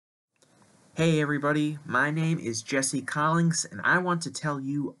Hey everybody, my name is Jesse Collins, and I want to tell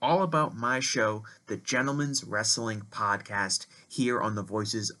you all about my show, the Gentleman's Wrestling Podcast, here on the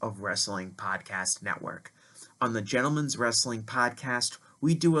Voices of Wrestling Podcast Network. On the Gentleman's Wrestling Podcast,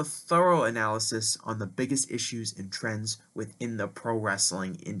 we do a thorough analysis on the biggest issues and trends within the pro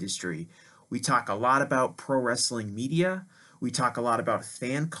wrestling industry. We talk a lot about pro wrestling media, we talk a lot about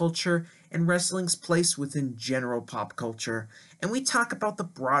fan culture and wrestling's place within general pop culture, and we talk about the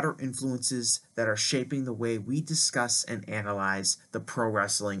broader influences that are shaping the way we discuss and analyze the pro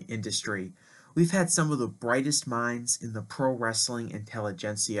wrestling industry. We've had some of the brightest minds in the pro wrestling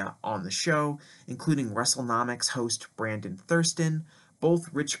intelligentsia on the show, including WrestleNomics host Brandon Thurston,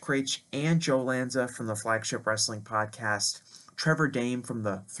 both Rich Craich and Joe Lanza from the Flagship Wrestling Podcast, Trevor Dame from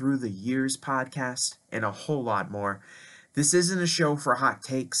the Through the Years podcast, and a whole lot more. This isn't a show for hot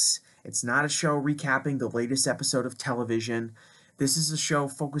takes. It's not a show recapping the latest episode of television. This is a show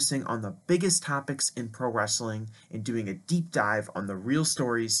focusing on the biggest topics in pro wrestling and doing a deep dive on the real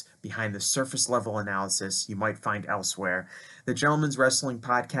stories behind the surface level analysis you might find elsewhere. The Gentleman's Wrestling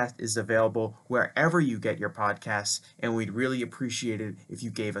Podcast is available wherever you get your podcasts, and we'd really appreciate it if you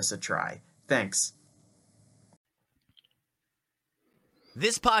gave us a try. Thanks.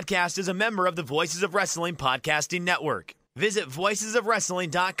 This podcast is a member of the Voices of Wrestling Podcasting Network. Visit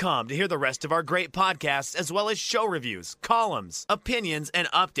voicesofwrestling.com to hear the rest of our great podcasts, as well as show reviews, columns, opinions, and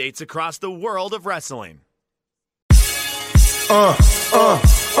updates across the world of wrestling.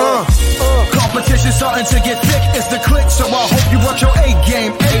 Competition starting to get thick, it's the click, so I hope you rock your A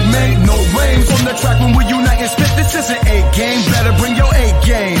game. A-man, no rain from the track when we unite and spit. This isn't A game, better bring your A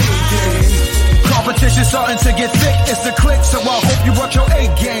game. Competition starting to get thick, it's the click, so I hope you rock your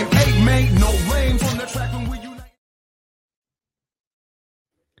A game. A-man, no rain from the track when we unite.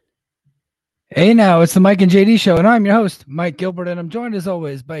 Hey now, it's the Mike and JD show, and I'm your host, Mike Gilbert, and I'm joined as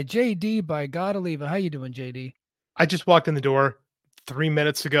always by JD by God Oliva. How you doing, JD? I just walked in the door 3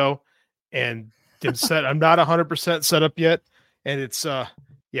 minutes ago and I'm not 100% set up yet. And it's,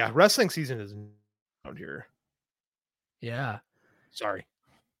 wrestling season is out here. Yeah. Sorry.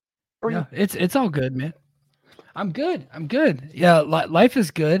 No, it's all good, man. I'm good. Yeah. Life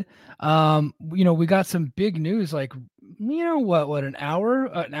is good. We got some big news, like, an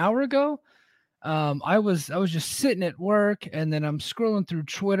hour ago? I was just sitting at work, and then I'm scrolling through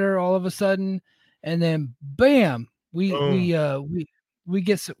Twitter all of a sudden, and then bam, we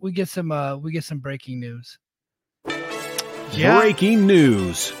get some breaking news. Yeah. Breaking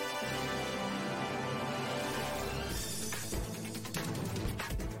news.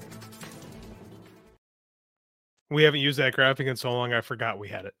 We haven't used that graphic in so long, I forgot we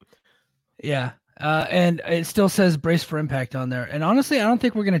had it. Yeah. And it still says brace for impact on there. And honestly, I don't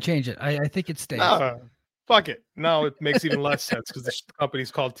think we're going to change it. I think it stays. Fuck it. No, it makes even less sense because the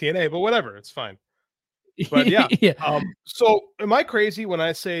company's called TNA, but whatever. It's fine. But yeah. So am I crazy when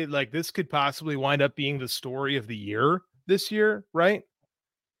I say like this could possibly wind up being the story of the year this year, right?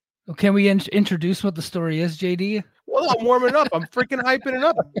 Well, can we introduce what the story is, JD? Well, I'm warming up. I'm freaking hyping it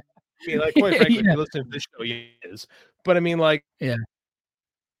up. I mean, like, quite frankly, if you listen to this show, it is. But I mean, like, Yeah.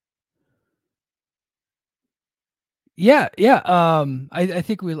 I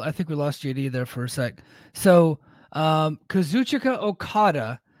think we lost JD there for a sec. So, Kazuchika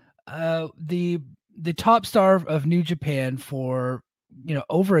Okada, the top star of New Japan for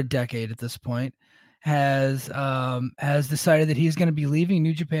over a decade at this point, has decided that he's going to be leaving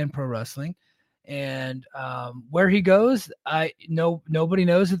New Japan Pro Wrestling, and where he goes, nobody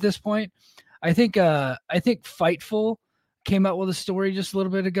knows at this point. I think Fightful came out with a story just a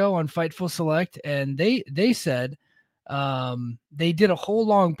little bit ago on Fightful Select, and they said. They did a whole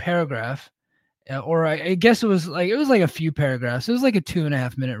long paragraph, or I guess it was like a few paragraphs. It was like a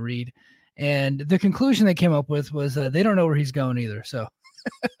 2.5 minute read, and the conclusion they came up with was they don't know where he's going either. So,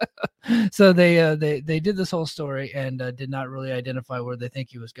 they did this whole story and did not really identify where they think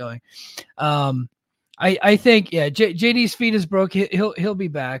he was going. I think JD's feet is broke. He'll be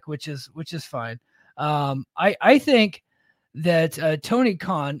back, which is fine. I think that Tony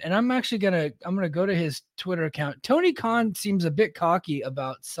Khan, and I'm gonna go to his Twitter account. Tony Khan seems a bit cocky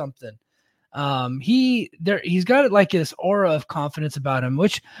about something. He's got like this aura of confidence about him,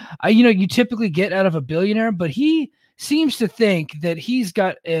 which you typically get out of a billionaire, but he seems to think that he's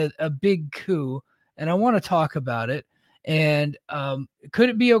got a big coup, and I want to talk about it. And could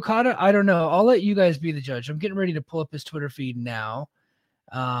it be Okada? I don't know. I'll let you guys be the judge. I'm getting ready to pull up his Twitter feed now.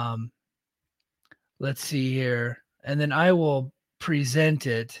 Let's see here. And then I will present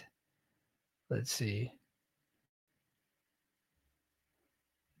it. Let's see.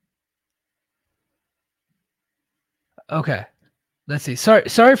 Okay. let's see.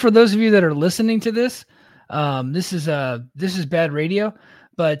 Sorry for those of you that are listening to this. This is bad radio,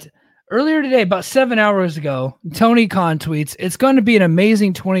 but earlier today, about 7 hours ago, Tony Khan tweets, "It's going to be an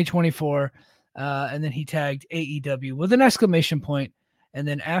amazing 2024." And then he tagged AEW with an exclamation point. And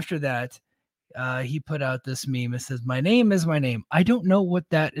then after that, he put out this meme. It says, "My name is my name." I don't know what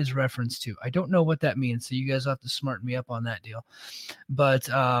that is reference to. I don't know what that means. So you guys have to smarten me up on that deal. But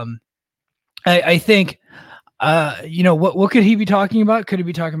I think, what could he be talking about? Could he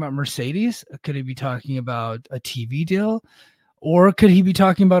be talking about Mercedes? Could he be talking about a TV deal? Or could he be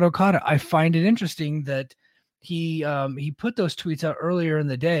talking about Okada? I find it interesting that he put those tweets out earlier in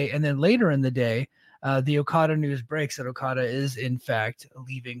the day, and then later in the day, the Okada news breaks that Okada is in fact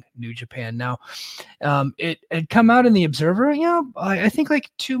leaving New Japan. Now, it had come out in the Observer. I think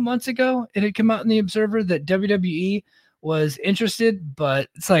like 2 months ago, it had come out in the Observer that WWE was interested, but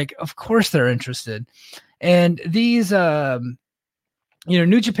it's like, of course they're interested. And these,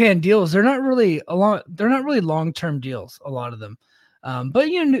 New Japan deals, they're not really long-term deals, a lot of them. But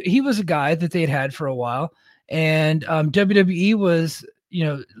he was a guy that they had for a while, and WWE was,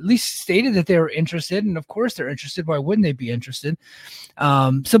 at least stated that they were interested, and of course they're interested. Why wouldn't they be interested?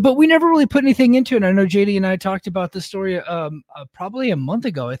 But we never really put anything into it. I know JD and I talked about this story probably a month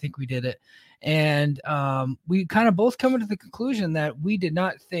ago. I think we did it, and we kind of both come to the conclusion that we did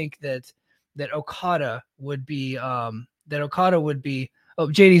not think that Okada would be Oh,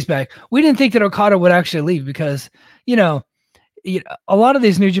 JD's back. We didn't think that Okada would actually leave because, a lot of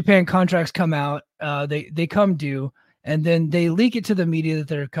these New Japan contracts come out, they come due, and then they leak it to the media that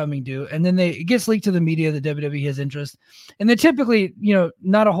they're coming due, and then it gets leaked to the media that WWE has interest. And then typically,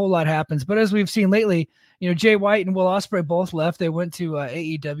 not a whole lot happens. But as we've seen lately, Jay White and Will Ospreay both left. They went to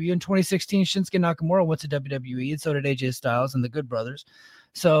AEW. In 2016, Shinsuke Nakamura went to WWE, and so did AJ Styles and the Good Brothers.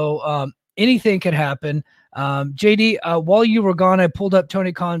 So anything could happen. JD, while you were gone, I pulled up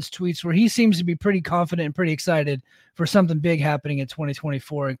Tony Khan's tweets where he seems to be pretty confident and pretty excited for something big happening in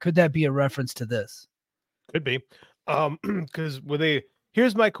 2024. And could that be a reference to this? Could be. Because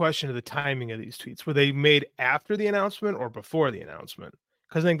here's my question to the timing of these tweets. Were they made after the announcement or before the announcement?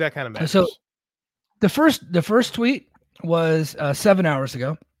 Because I think that kind of matters. So the first tweet was 7 hours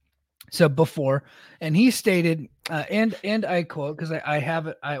ago. So before, and he stated, and I quote, because I have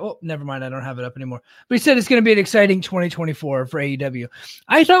it. Never mind. I don't have it up anymore. But he said it's going to be an exciting 2024 for AEW.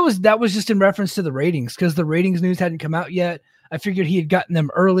 I thought that was just in reference to the ratings, because the ratings news hadn't come out yet. I figured he had gotten them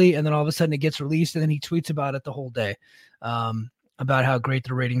early, and then all of a sudden it gets released, and then he tweets about it the whole day, about how great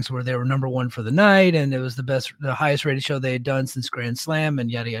the ratings were. They were number one for the night, and it was the highest rated show they had done since Grand Slam, and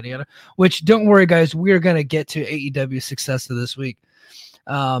yada yada yada. Which, don't worry, guys, we're going to get to AEW's success of this week.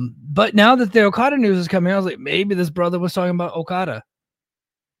 But now that the Okada news is coming, I was like, maybe this brother was talking about Okada.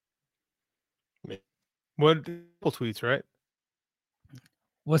 What tweets, right?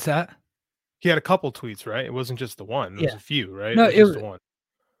 What's that? He had a couple tweets, right? It wasn't just the one. There was a few, right? No, it was just the one.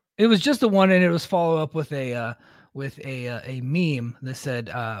 It was just the one, and it was follow up with a meme that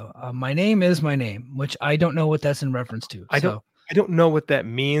said, "My name is my name," which I don't know what that's in reference to. I don't know what that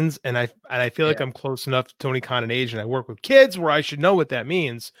means, and I feel like I'm close enough to Tony Khan in age, and I work with kids where I should know what that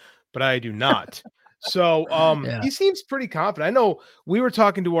means, but I do not. So he seems pretty confident. I know we were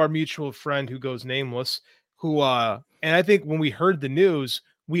talking to our mutual friend who goes nameless, who and I think when we heard the news,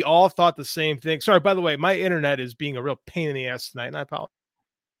 we all thought the same thing. Sorry, by the way, my internet is being a real pain in the ass tonight, and I apologize.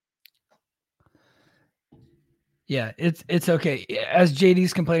 Yeah, it's okay. As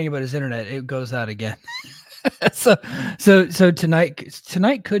JD's complaining about his internet, it goes out again. so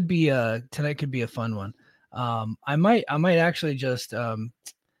tonight could be a fun one. I might actually just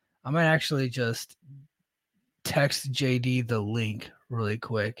text JD the link really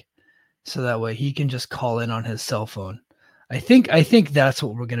quick, so that way he can just call in on his cell phone. I think that's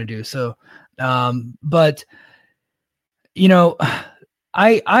what we're gonna do. So, but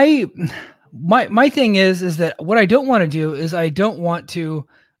my thing is that what I don't want to do is I don't want to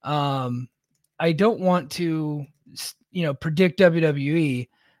predict WWE,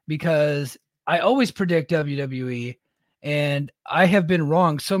 because I always predict WWE, and I have been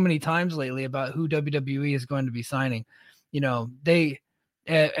wrong so many times lately about who WWE is going to be signing. They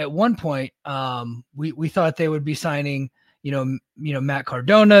at one point we thought they would be signing Matt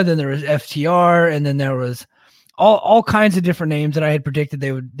Cardona, then there was FTR, and then there was all kinds of different names that I had predicted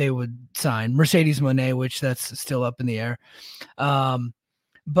they would sign. Mercedes Moné, which that's still up in the air.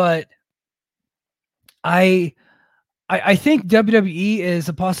 But I think WWE is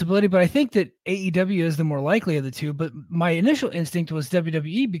a possibility, but I think that AEW is the more likely of the two. But my initial instinct was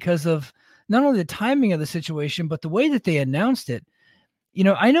WWE because of not only the timing of the situation, but the way that they announced it.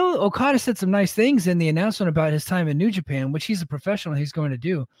 I know Okada said some nice things in the announcement about his time in New Japan, which he's a professional, he's going to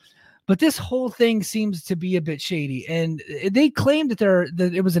do. But this whole thing seems to be a bit shady. And they claimed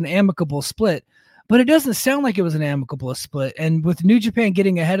that it was an amicable split, but it doesn't sound like it was an amicable split. And with New Japan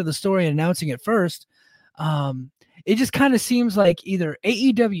getting ahead of the story and announcing it first, it just kind of seems like either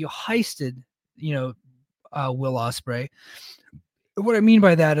AEW heisted, Will Ospreay. What I mean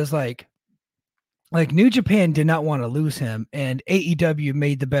by that is like New Japan did not want to lose him, and AEW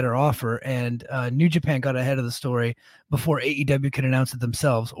made the better offer, and New Japan got ahead of the story before AEW could announce it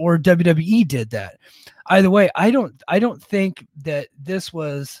themselves, or WWE did that. Either way, I don't think that this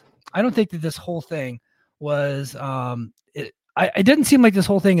whole thing was it didn't seem like this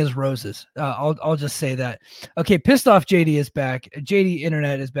whole thing is roses. I'll just say that. Okay, pissed off JD is back. JD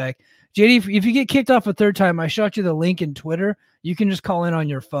Internet is back. JD, if you get kicked off a third time, I shot you the link in Twitter. You can just call in on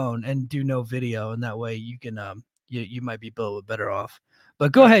your phone and do no video, and that way you can you might be a little bit better off.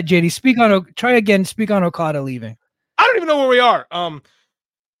 But go ahead, JD. Try again. Speak on Okada leaving. I don't even know where we are.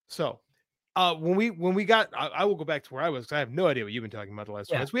 When we got, I will go back to where I was because I have no idea what you've been talking about the last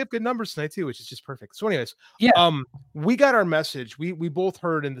 2 minutes. We have good numbers tonight too, which is just perfect. So, anyways, we got our message. We both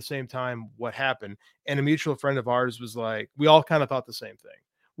heard in the same time what happened, and a mutual friend of ours was like, we all kind of thought the same thing,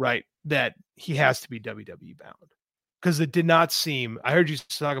 right? That he has to be WWE bound because it did not seem. I heard you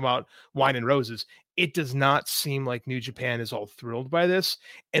talking about wine and roses. It does not seem like New Japan is all thrilled by this,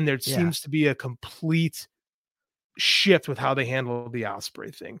 and there seems to be a complete shift with how they handle the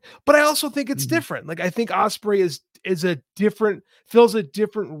Ospreay thing. But I also think it's different. Like I think Ospreay fills a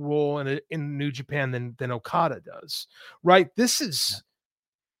different role in New Japan than Okada does. Right? This is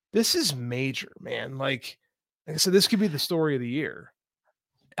major, man. Like I said, this could be the story of the year.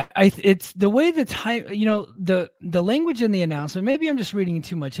 It's the way the time, the language in the announcement. Maybe I'm just reading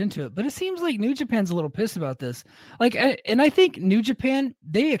too much into it, but it seems like New Japan's a little pissed about this. Like, and I think New Japan,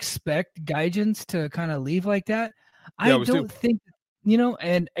 they expect Gaijins to kind of leave like that. I don't think,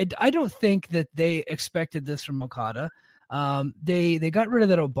 and I don't think that they expected this from Okada. They got rid of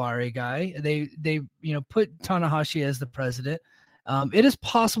that Obari guy. They put Tanahashi as the president. It is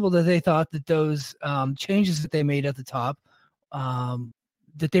possible that they thought that those changes that they made at the top,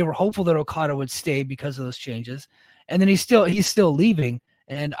 that they were hopeful that Okada would stay because of those changes, and then he's still leaving.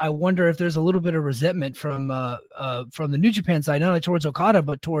 And I wonder if there's a little bit of resentment from the New Japan side, not only towards Okada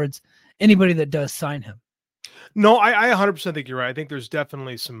but towards anybody that does sign him. No, I 100% think you're right. I think there's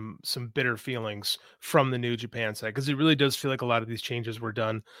definitely some bitter feelings from the New Japan side because it really does feel like a lot of these changes were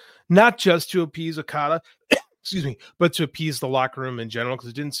done not just to appease Okada, excuse me, but to appease the locker room in general because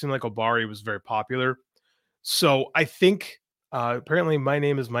it didn't seem like Obari was very popular. So I think apparently my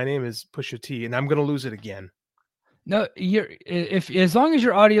name is Pusha T, and I'm going to lose it again. No, as long as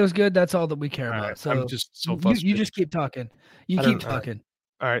your audio is good, that's all that we care about. Right. So I'm just so frustrated. You just keep talking. Keep talking.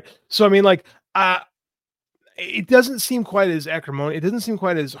 All right. So I mean, like, it doesn't seem quite as acrimonious. It doesn't seem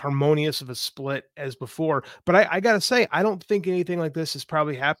quite as harmonious of a split as before. But I gotta say, I don't think anything like this has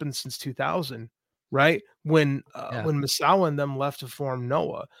probably happened since 2000, right? When Misawa and them left to form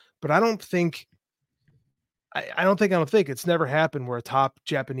Noah. But I don't think it's never happened where a top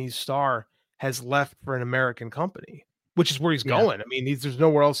Japanese star has left for an American company, which is where he's going. I mean, there's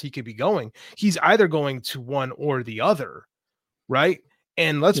nowhere else he could be going. He's either going to one or the other, right?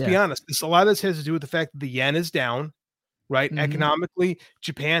 And let's be honest, a lot of this has to do with the fact that the yen is down, right? Mm-hmm. Economically,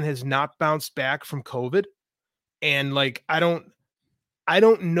 Japan has not bounced back from COVID. And like, I don't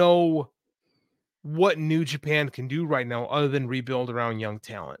know what New Japan can do right now other than rebuild around young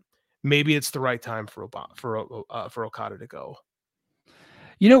talent. Maybe it's the right time for Okada to go.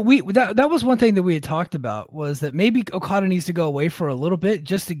 That was one thing that we had talked about was that maybe Okada needs to go away for a little bit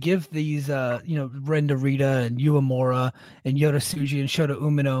just to give these, Ren Narita and Uemura and Yota Tsuji and Shota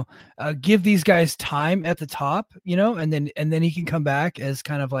Umino, give these guys time at the top, and then he can come back as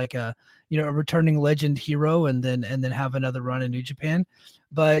kind of like a returning legend hero and then have another run in New Japan.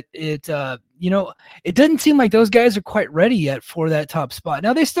 But it doesn't seem like those guys are quite ready yet for that top spot.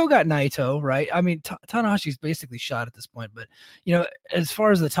 Now they still got Naito, right? I mean, Tanahashi's basically shot at this point, but as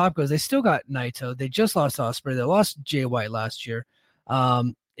far as the top goes, they still got Naito. They just lost Ospreay. They lost Jay White last year.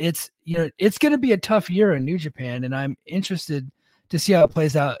 It's going to be a tough year in New Japan, and I'm interested to see how it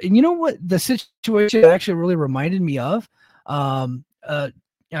plays out. And you know what the situation actually really reminded me of? I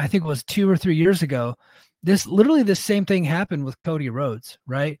think it was 2 or 3 years ago. This same thing happened with Cody Rhodes,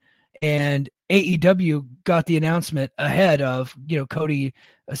 right? And AEW got the announcement ahead of, Cody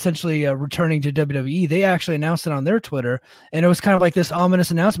essentially returning to WWE. They actually announced it on their Twitter, and it was kind of like this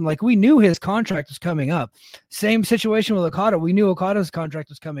ominous announcement. Like, we knew his contract was coming up. Same situation with Okada. We knew Okada's contract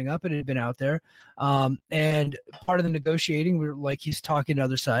was coming up. It had been out there. And part of the negotiating, we were like, he's talking to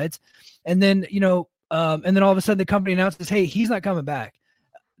other sides. And then, and then all of a sudden the company announces, hey, he's not coming back.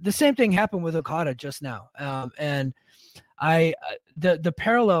 The same thing happened with Okada just now. And the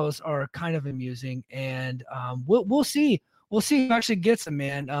parallels are kind of amusing, and we'll see. We'll see who actually gets him,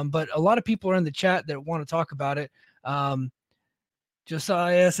 man. But a lot of people are in the chat that want to talk about it.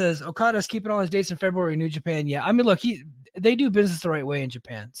 Josiah says Okada's keeping all his dates in February in New Japan. Yeah, I mean, look, they do business the right way in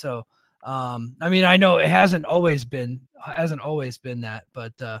Japan. So, I mean, I know it hasn't always been that,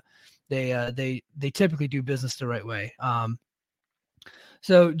 but they typically do business the right way.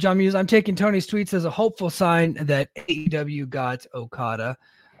 So John Muse, I'm taking Tony's tweets as a hopeful sign that AEW got Okada.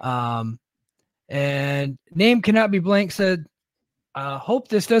 And name cannot be blank said, hope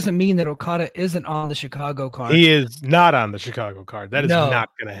this doesn't mean that Okada isn't on the Chicago card. He is not on the Chicago card. That is not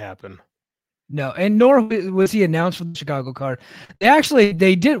going to happen. No, and nor was he announced for the Chicago card.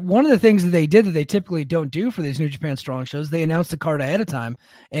 They did one of the things that they did that they typically don't do for these New Japan Strong shows. They announced the card ahead of time,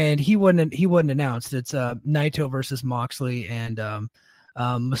 and he wasn't announced. It's Naito versus Moxley and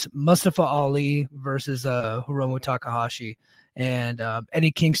Mustafa Ali versus Hiromu Takahashi. And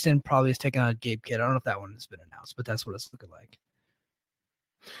Eddie Kingston probably is taking on Gabe Kidd. I don't know if that one has been announced, but that's what it's looking like.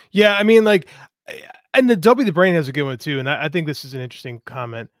 Yeah, I mean, like, and the W the Brain has a good one too. And I think this is an interesting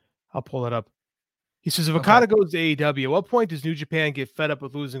comment. I'll pull it up. He says, if Okada goes to AEW, at what point does New Japan get fed up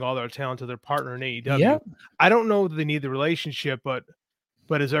with losing all their talent to their partner in AEW? Yep. I don't know that they need the relationship, but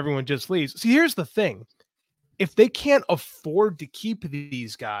as everyone just leaves. See, here's the thing. If they can't afford to keep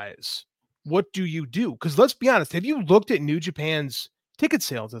these guys, what do you do? Because let's be honest, have you looked at New Japan's ticket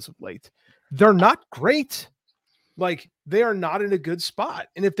sales as of late? They're not great. Like, they are not in a good spot.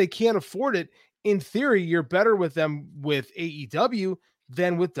 And if they can't afford it, in theory, you're better with them with AEW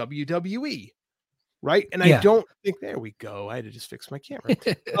than with WWE. Right. And I don't think, there we go. I had to just fix my camera.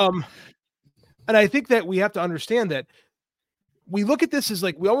 And I think that we have to understand that we look at this as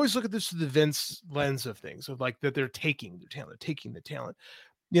like, we always look at this through the Vince lens of things, of like that they're taking the talent.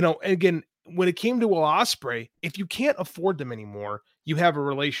 And again, when it came to Will Ospreay, if you can't afford them anymore, you have a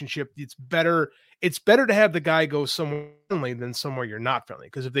relationship. It's better to have the guy go somewhere friendly than somewhere you're not friendly.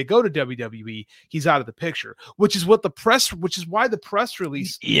 Because if they go to WWE, he's out of the picture, which is why the press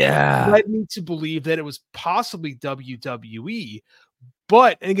release led me to believe that it was possibly WWE.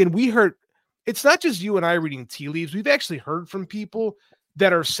 But, and again, we heard, it's not just you and I reading tea leaves. We've actually heard from people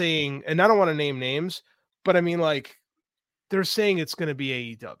that are saying, and I don't want to name names, but I mean, like, they're saying it's going to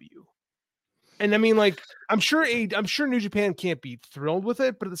be AEW. And I mean, like, I'm sure New Japan can't be thrilled with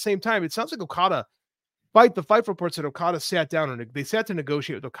it, but at the same time, it sounds like Okada, the Fight reports that Okada sat down and they sat to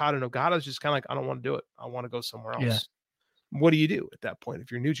negotiate with Okada, and Okada's just kind of like, I don't want to do it. I want to go somewhere else. Yeah. What do you do at that point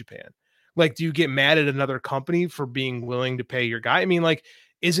if you're New Japan? Like, do you get mad at another company for being willing to pay your guy? I mean, like,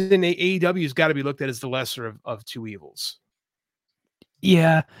 isn't AEW's got to be looked at as the lesser of two evils?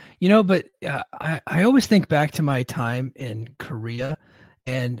 Yeah, but I always think back to my time in Korea,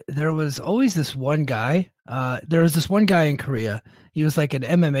 and there was always this one guy. There was this one guy in Korea. He was like an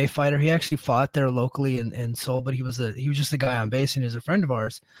MMA fighter. He actually fought there locally in Seoul, but he was just a guy on base, and he was a friend of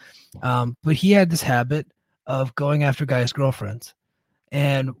ours. But he had this habit of going after guys' girlfriends.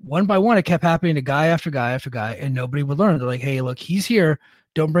 And one by one, it kept happening to guy after guy after guy, and nobody would learn. They're like, hey, look, he's here.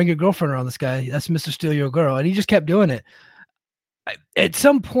 Don't bring your girlfriend around this guy. That's Mr. Steal Your Girl. And he just kept doing it. At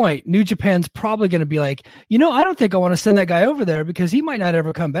some point, New Japan's probably going to be like, I don't think I want to send that guy over there because he might not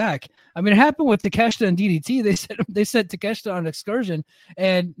ever come back. I mean, it happened with Takeshita and DDT. They sent Takeshita on an excursion,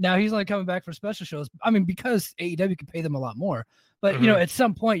 and now he's only coming back for special shows. I mean, because AEW can pay them a lot more. But, at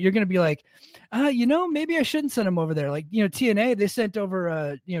some point, you're going to be like, maybe I shouldn't send him over there. Like, TNA, they sent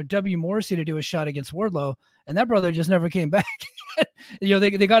over, W. Morrissey to do a shot against Wardlow, and that brother just never came back.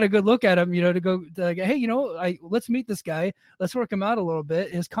 They got a good look at him, to go, like, hey, let's meet this guy. Let's work him out a little bit.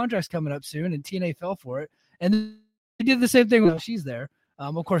 His contract's coming up soon, and TNA fell for it. And they did the same thing when she's there.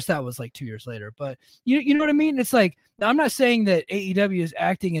 Of course, that was like 2 years later. But you know what I mean? It's like, I'm not saying that AEW is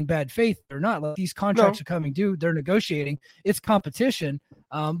acting in bad faith or not. Like, these contracts are coming due. They're negotiating. It's competition.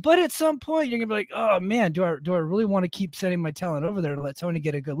 But at some point, you're going to be like, oh, man, do I really want to keep sending my talent over there to let Tony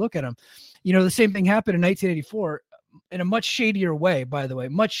get a good look at him? The same thing happened in 1984. In a much shadier way, by the way,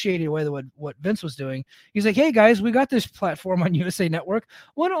 much shadier way than what Vince was doing. He's like, hey guys, we got this platform on USA Network.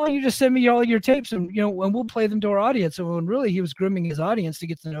 Why don't you just send me all your tapes and we'll play them to our audience. So when really he was grooming his audience to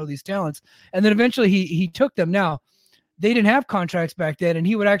get to know these talents. And then eventually he took them. Now, they didn't have contracts back then, and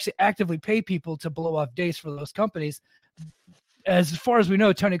he would actually actively pay people to blow off dates for those companies. As far as we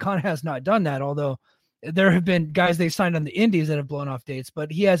know, Tony Khan has not done that, although there have been guys they signed on the indies that have blown off dates,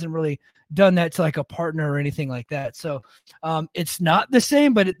 but he hasn't really done that to like a partner or anything like that. So it's not the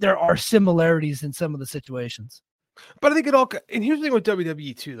same, but there are similarities in some of the situations. But I think it all, and here's the thing with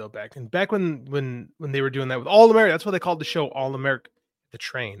WWE too, though, back when they were doing that with All America, that's why they called the show All America, the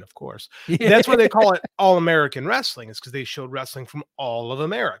train, of course. Yeah. That's why they call it All American Wrestling, is because they showed wrestling from all of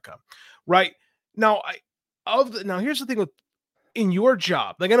America, right? Now, here's the thing with in your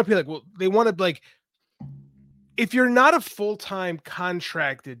job, like I know people like, well, they want to like, if you're not a full-time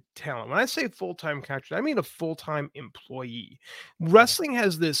contracted talent, when I say full-time contract, I mean a full-time employee. Wrestling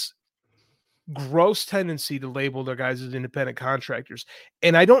has this gross tendency to label their guys as independent contractors.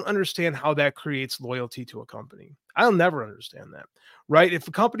 And I don't understand how that creates loyalty to a company. I'll never understand that, right? If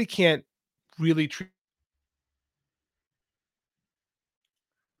a company can't really treat.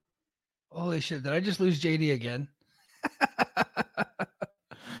 Holy shit, did I just lose JD again?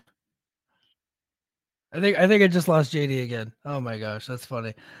 I think I just lost JD again. Oh my gosh, that's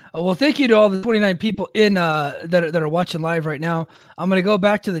funny. Well, thank you to all the 29 people in that are watching live right now. I'm gonna go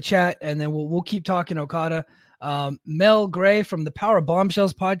back to the chat and then we'll keep talking Okada. Mel Gray from the Power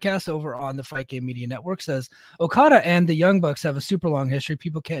Bombshells podcast over on the Fight Game Media Network says Okada and the Young Bucks have a super long history.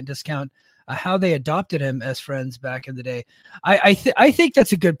 People can't discount how they adopted him as friends back in the day. I think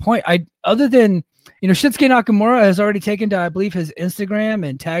that's a good point. Other than Shinsuke Nakamura has already taken to, I believe, his Instagram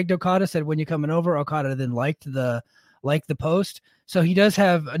and tagged Okada, said when you're coming over. Okada then liked the post. So he does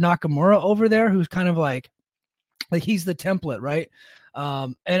have a Nakamura over there who's kind of like he's the template, right?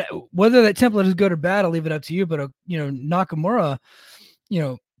 And whether that template is good or bad, I'll leave it up to you. But Nakamura,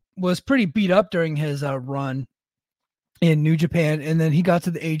 was pretty beat up during his run in New Japan, and then he got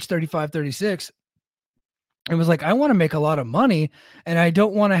to the age 35, 36. It was like, I want to make a lot of money and I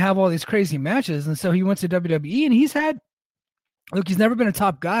don't want to have all these crazy matches. And so he went to WWE and he's never been a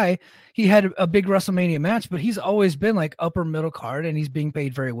top guy. He had a big WrestleMania match, but he's always been like upper middle card and he's being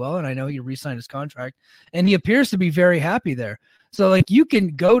paid very well. And I know he re-signed his contract and he appears to be very happy there. So like you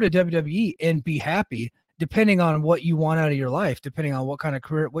can go to WWE and be happy depending on what you want out of your life, depending on what kind of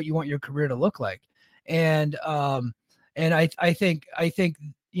career, what you want your career to look like. And I think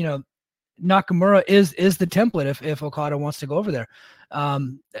Nakamura is the template if Okada wants to go over there.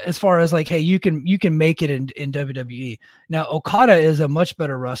 As far as like, hey, you can make it in WWE. Now Okada is a much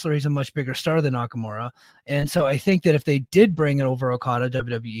better wrestler. He's a much bigger star than Nakamura. And so I think that if they did bring it over Okada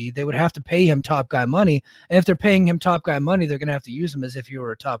WWE, they would have to pay him top guy money. And if they're paying him top guy money, they're going to have to use him as if you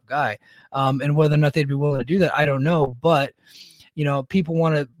were a top guy. And whether or not they'd be willing to do that, I don't know. But, people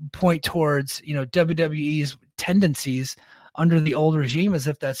want to point towards, WWE's tendencies under the old regime as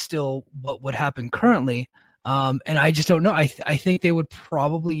if that's still what would happen currently. And I just don't know. I think they would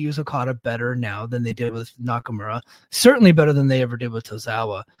probably use Okada better now than they did with Nakamura. Certainly better than they ever did with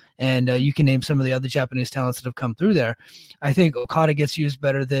Tozawa. And you can name some of the other Japanese talents that have come through there. I think Okada gets used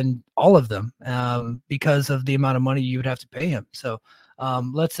better than all of them because of the amount of money you would have to pay him. So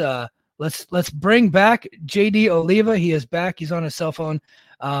let's bring back JD Oliva. He is back. He's on his cell phone.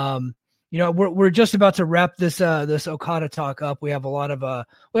 We're just about to wrap this Okada talk up. We have a lot of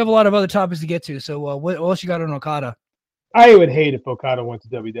other topics to get to. So what else you got on Okada? I would hate if Okada went to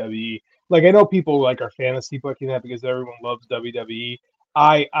WWE. Like I know people like are fantasy booking that because everyone loves WWE.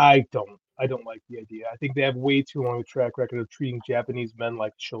 I don't like the idea. I think they have way too long a track record of treating Japanese men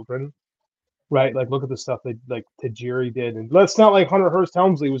like children. Right? Like look at the stuff that like Tajiri did, and let's not like Hunter Hearst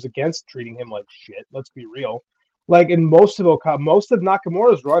Helmsley was against treating him like shit. Let's be real. Like in most of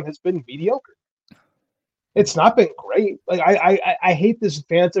Nakamura's run has been mediocre. It's not been great. Like I hate this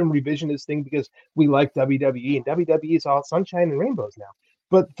phantom revisionist thing because we like WWE and WWE is all sunshine and rainbows now.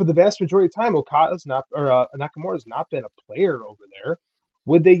 But for the vast majority of time, Nakamura's not been a player over there.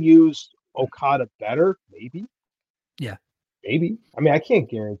 Would they use Okada better? Maybe. Yeah. Maybe. I mean, I can't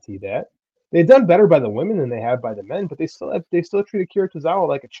guarantee that. They've done better by the women than they have by the men, but they still treat Akira Tozawa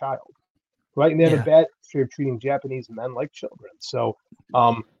like a child. Right, and they have a bad history of treating Japanese men like children. So,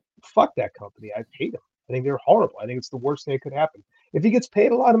 fuck that company. I hate them. I think they're horrible. I think it's the worst thing that could happen. If he gets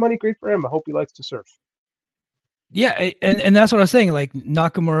paid a lot of money, great for him. I hope he likes to surf. Yeah, and that's what I was saying. Like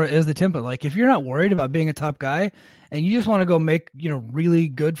Nakamura is the template. Like if you're not worried about being a top guy and you just want to go make really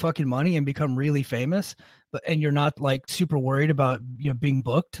good fucking money and become really famous, and you're not like super worried about being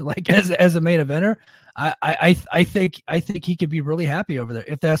booked like as a main eventer, I think he could be really happy over there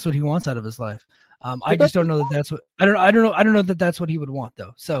if that's what he wants out of his life. I just don't know that that's what I don't know that that's what he would want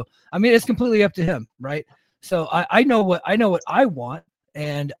though. So I mean, it's completely up to him, right? So I know what I want,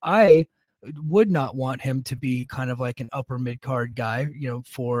 and I would not want him to be kind of like an upper mid card guy,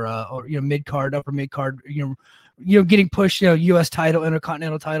 for or mid card, upper mid card, getting pushed, U.S. title,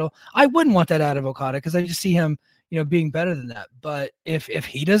 Intercontinental title. I wouldn't want that out of Okada because I just see him, being better than that. But if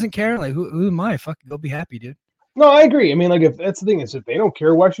he doesn't care, like who am I? Fucking go be happy, dude. No, I agree. I mean, like if that's the thing is if they don't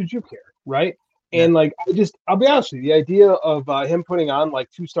care, why should you care, right? And like I'll be honest with you, the idea of him putting on like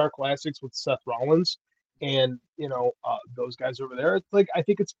 2-star classics with Seth Rollins and those guys over there, it's like I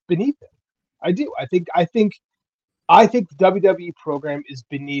think it's beneath him. I do. I think the WWE program is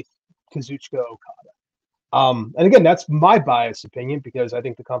beneath Kazuchika Okada. And again, that's my biased opinion because I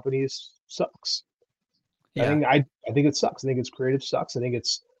think the company sucks. Yeah. I think it sucks. I think its creative sucks. I think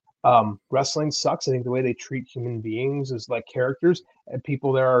it's wrestling sucks. I think the way they treat human beings as like characters and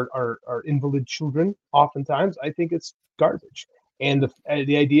people there are invalid children oftentimes. I think it's garbage. And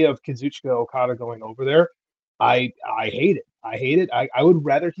the idea of Kazuchika Okada going over there, I hate it. I hate it. I would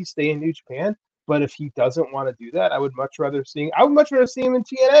rather he stay in New Japan, but if he doesn't want to do that, I would much rather see him in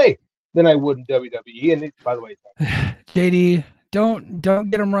TNA than I would in WWE. And by the way, JD, don't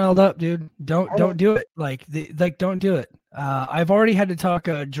get him riled up, dude. Don't do it. Don't do it. I've already had to talk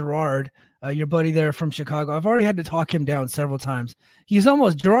Gerard, your buddy there from Chicago. I've already had to talk him down several times.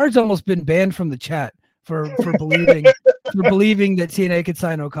 Gerard's almost been banned from the chat for believing that TNA could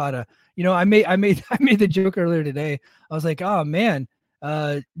sign Okada. I made the joke earlier today. I was like, oh man,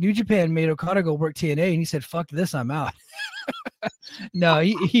 New Japan made Okada go work TNA, and he said, "Fuck this, I'm out." No,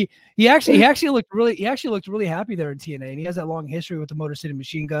 he actually looked really happy there in TNA, and he has that long history with the Motor City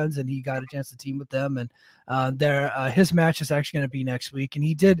Machine Guns, and he got a chance to team with them. And his match is actually going to be next week, and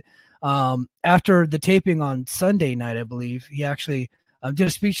he did after the taping on Sunday night, I believe. He actually did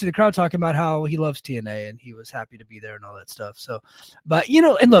a speech to the crowd talking about how he loves TNA and he was happy to be there and all that stuff. So, but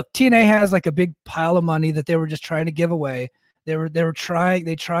and look, TNA has like a big pile of money that they were just trying to give away. They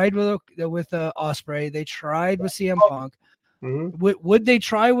tried with Osprey, they tried with CM Punk. Mm-hmm. Would they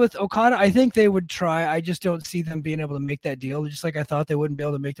try with Okada? I think they would try. I just don't see them being able to make that deal. Just like I thought they wouldn't be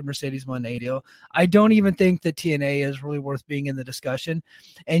able to make the Mercedes Moné deal. I don't even think that TNA is really worth being in the discussion.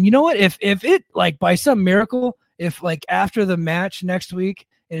 And you know what? If it like by some miracle, if like after the match next week,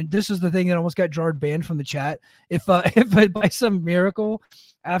 and this is the thing that almost got Gerard banned from the chat, if by some miracle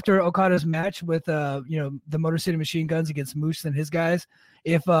after Okada's match with the Motor City Machine Guns against Moose and his guys,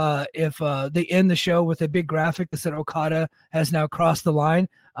 if they end the show with a big graphic that said Okada has now crossed the line,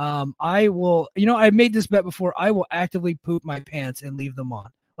 I will, I've made this bet before, I will actively poop my pants and leave them on.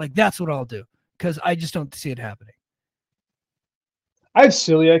 Like that's what I'll do because I just don't see it happening. I have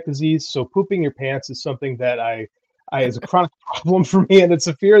celiac disease, so pooping your pants is something that I is a chronic problem for me, and it's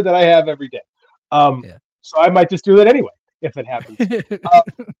a fear that I have every day. So I might just do that anyway if it happens.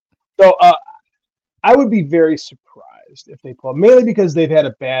 So I would be very surprised if they pull, mainly because they've had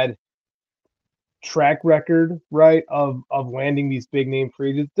a bad track record, right, of landing these big name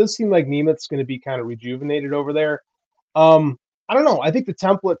free agents. It does seem like Nemeth's going to be kind of rejuvenated over there. I don't know. I think the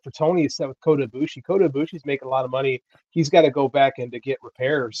template for Tony is set with Kota Ibushi. Kota Ibushi's making a lot of money. He's got to go back and to get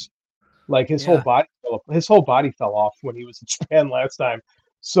repairs. Like his whole body fell off when he was in Japan last time.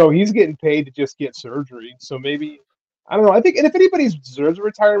 So he's getting paid to just get surgery. So maybe, I don't know. I think, and if anybody deserves a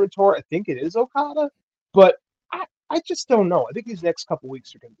retirement tour, I think it is Okada. But I just don't know. I think these next couple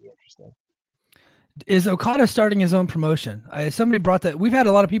weeks are going to be interesting. Is Okada starting his own promotion? Somebody brought that. We've had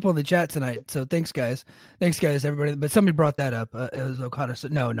a lot of people in the chat tonight, so thanks guys, everybody. But somebody brought that up. Is Okada? So,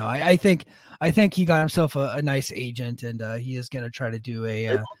 no. I think he got himself a nice agent, and he is going to try to do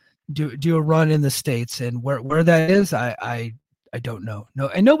a run in the States. And where that is, I don't know. No,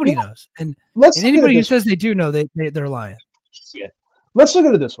 and nobody knows. And anybody who says they do know, they're lying. Yeah. Let's look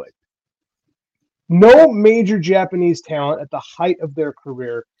at it this way. No major Japanese talent at the height of their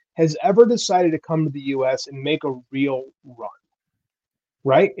career has ever decided to come to the U.S. and make a real run,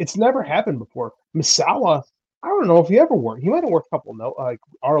 right? It's never happened before. Misawa, I don't know if he ever worked. He might have worked a couple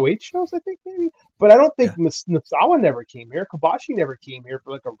ROH shows, I think, maybe. But I don't think Misawa never came here. Kobashi never came here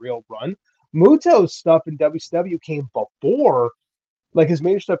for like a real run. Muto's stuff in WCW came before, like his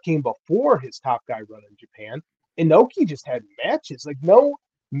major stuff came before his top guy run in Japan. Inoki just had matches. Like no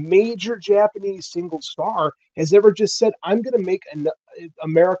major Japanese single star has ever just said, I'm going to make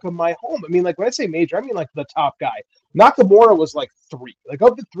America my home. I mean, like when I say major, I mean like the top guy. Nakamura was like 3. Like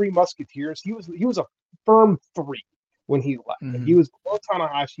of the 3 Musketeers, he was a firm 3 when he left. Mm-hmm. He was below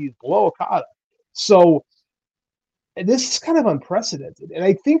Tanahashi, he was below Okada. So this is kind of unprecedented. And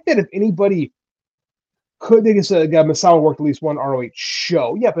I think that if anybody could, they said, Misawa worked at least one ROH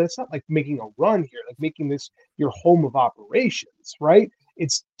show. Yeah, but it's not like making a run here, like making this your home of operations, right?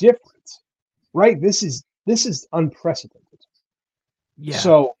 It's different, right? This is unprecedented. Yeah.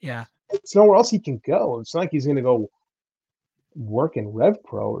 So yeah, It's nowhere else he can go. It's not like he's going to go work in Rev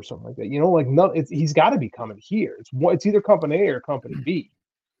Pro or something like that. Like no, he's got to be coming here. It's either Company A or Company B.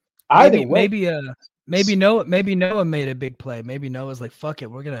 Either way. Maybe Noah made a big play. Maybe Noah's like, fuck it,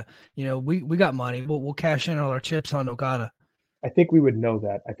 we're gonna, we got money. We'll cash in all our chips on Okada. I think we would know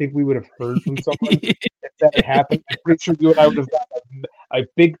that. I think we would have heard from someone if that had happened. I'm pretty sure you and I would have gotten a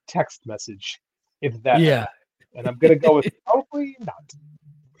big text message if that happened. And I'm gonna go with probably not.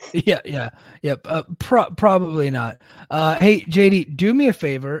 Probably not. Hey JD, do me a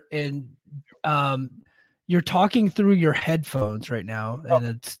favor, and you're talking through your headphones right now, and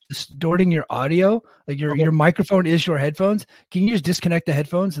it's distorting your audio. Like your microphone is your headphones. Can you just disconnect the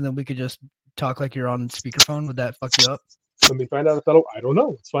headphones, and then we could just talk like you're on speakerphone? Would that fuck you up? Let me find out if that'll. I don't know.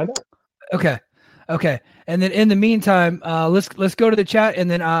 Let's find out. Okay. And then in the meantime, let's go to the chat,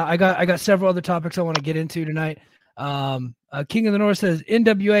 and then I got several other topics I want to get into tonight. King of the North says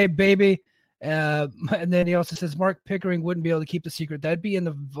NWA baby, and then he also says Mark Pickering wouldn't be able to keep the secret. That'd be in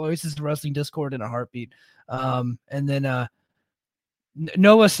the Voices of Wrestling Discord in a heartbeat. And then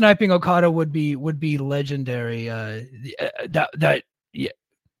Noah sniping Okada would be legendary. That yeah.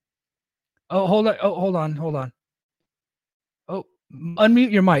 Oh, hold on. Oh,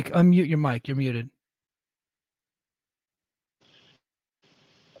 unmute your mic. You're muted.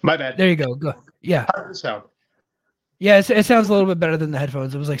 My bad. There you go. Go. Yeah. How does it sound? Yeah, it sounds a little bit better than the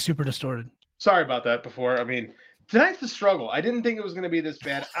headphones. It was like super distorted. Sorry about that before. I mean, tonight's the struggle. I didn't think it was going to be this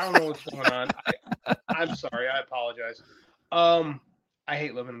bad. I don't know what's going on. I'm sorry. I apologize. I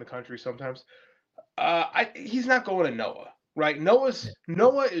hate living in the country sometimes. He's not going to Noah, right? Noah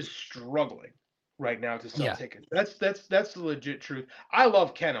is struggling right now to sell tickets. That's the legit truth. I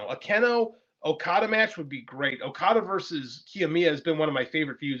love Keno. A Keno Okada match would be great. Okada versus Kiyomiya has been one of my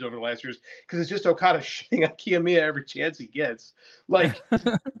favorite feuds over the last years because it's just Okada shitting on Kiyomiya every chance he gets. Like,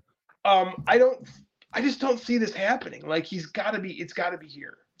 I just don't see this happening. Like, it's got to be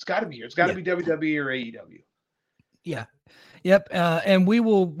here. It's got to be WWE or AEW. Yeah. Yep. And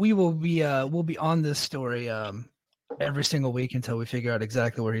we'll be on this story every single week until we figure out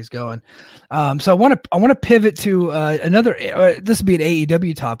exactly where he's going. So I want to pivot to another. This would be an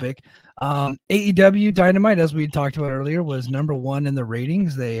AEW topic. AEW Dynamite, as we talked about earlier, was number 1 in the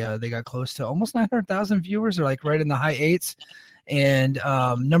ratings. They got close to almost 900,000 viewers, or like right in the high 8s, and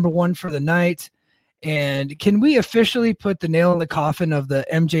number 1 for the night. And can we officially put the nail in the coffin of the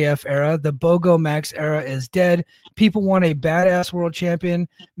MJF era? The BOGO Max era is dead. People want a badass world champion,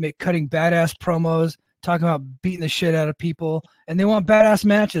 cutting badass promos, talking about beating the shit out of people, and they want badass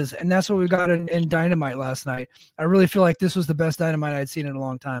matches. And that's what we got in Dynamite last night. I really feel like this was the best Dynamite I'd seen in a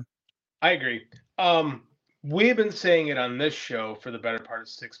long time. I agree. We've been saying it on this show for the better part of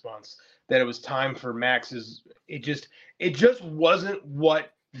 6 months that it was time for Max's. It just wasn't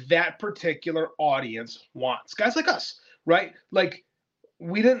what that particular audience wants. Guys like us, right? Like,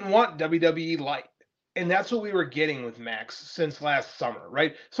 we didn't want WWE light. And that's what we were getting with Max since last summer,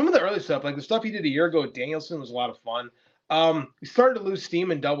 right? Some of the early stuff, like the stuff he did a year ago with Danielson, was a lot of fun. He started to lose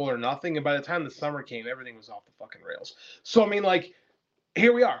steam in Double or Nothing, and by the time the summer came, everything was off the fucking rails. So, I mean, like,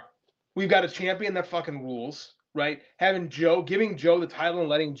 here we are. We've got a champion that fucking rules, right? Giving Joe the title and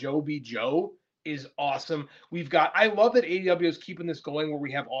letting Joe be Joe is awesome. I love that AEW is keeping this going where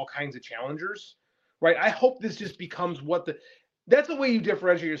we have all kinds of challengers, right? I hope this just becomes that's the way you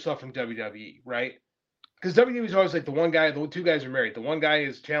differentiate yourself from WWE, right? Because WWE is always like the 2 guys are married. The one guy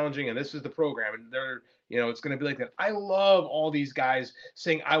is challenging and this is the program. And they're, it's going to be like that. I love all these guys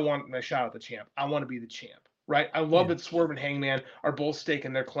saying, I want my shot at the champ. I want to be the champ. Right. I love that Swerve and Hangman are both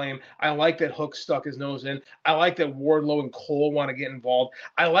staking their claim. I like that Hook stuck his nose in. I like that Wardlow and Cole want to get involved.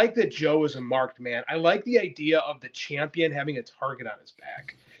 I like that Joe is a marked man. I like the idea of the champion having a target on his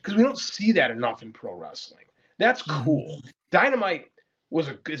back because we don't see that enough in pro wrestling. That's cool. Dynamite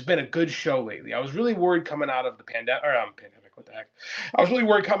has been a good show lately. I was really worried coming out of the pandemic. What the heck? I was really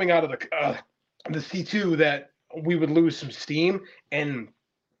worried coming out of the C2 that we would lose some steam, and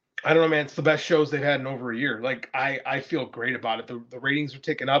I don't know, man. It's the best shows they've had in over a year. Like, I feel great about it. The ratings are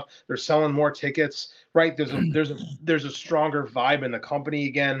ticking up. They're selling more tickets, right? There's a stronger vibe in the company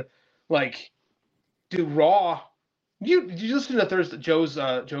again. Like, dude, Raw. Did you listen to Joe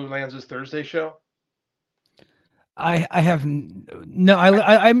Lanza's Thursday show? I have no.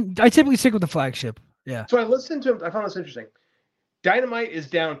 I typically stick with the flagship. Yeah. So I listened to him. I found this interesting. Dynamite is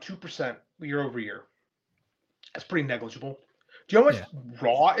down 2% year over year. That's pretty negligible. Do you know how much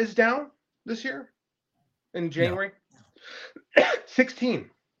Raw is down this year in January? No. 16.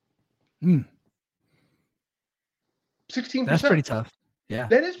 16%. That's pretty tough. Yeah.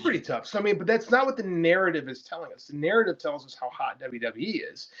 That is pretty tough. So, I mean, but that's not what the narrative is telling us. The narrative tells us how hot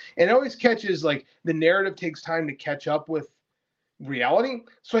WWE is. And it always catches, like, the narrative takes time to catch up with reality.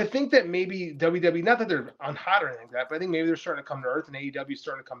 So I think that maybe WWE, not that they're on hot or anything like that, but I think maybe they're starting to come to earth and AEW is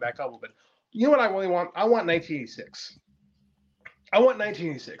starting to come back up a little bit. You know what I really want? I want 1986. I want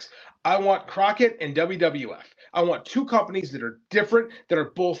 1986. I want Crockett and WWF. I want two companies that are different, that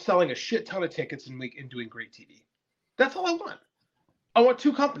are both selling a shit ton of tickets and doing great TV. That's all I want. I want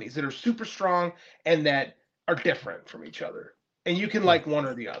two companies that are super strong and that are different from each other. And you can like one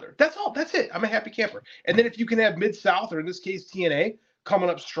or the other. That's all. That's it. I'm a happy camper. And then if you can have Mid-South, or in this case TNA, coming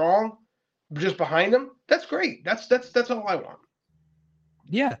up strong just behind them, that's great. That's all I want.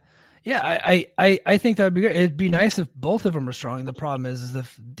 Yeah. Yeah, I think that would be great. It'd be nice if both of them are strong. The problem is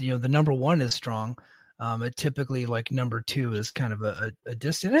if the number one is strong, it typically like number two is kind of a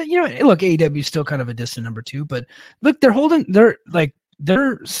distant. Look, AEW is still kind of a distant number two, but look,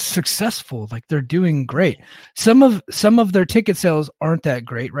 they're successful. Like they're doing great. Some of their ticket sales aren't that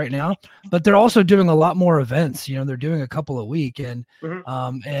great right now, but they're also doing a lot more events. They're doing a couple a week, and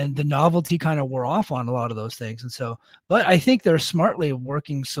and the novelty kind of wore off on a lot of those things. And so, but I think they're smartly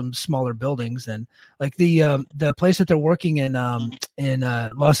working some smaller buildings, and like the place that they're working in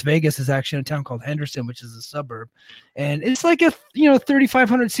Las Vegas is actually in a town called Henderson, which is a suburb, and it's like a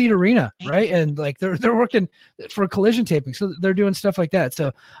 3,500 seat arena, right? And like they're working for collision taping, so they're doing stuff like that.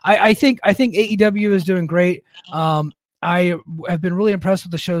 So I think AEW is doing great. I have been really impressed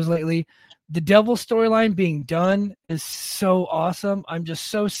with the shows lately. The Devil storyline being done is so awesome. I'm just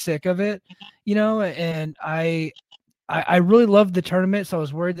so sick of it, and I really loved the tournament, so I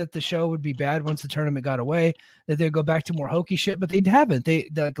was worried that the show would be bad once the tournament got away, that they'd go back to more hokey shit, but they haven't.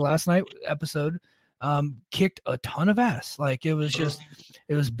 The last night episode kicked a ton of ass. Like it was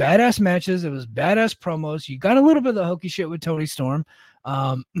badass matches. It was badass promos. You got a little bit of the hokey shit with Tony Storm.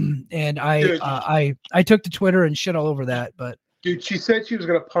 And I took to Twitter and shit all over that, but dude, she said she was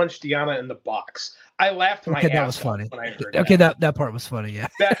going to punch Deanna in the box. I laughed my ass off when I heard that part was funny. Yeah.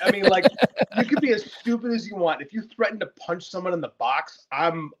 You could be as stupid as you want. If you threaten to punch someone in the box,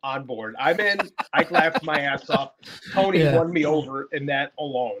 I'm on board. I'm in. I laughed my ass off. Tony won me over in that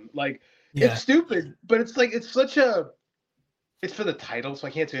alone. Like, it's stupid, but it's like, it's for the title, so I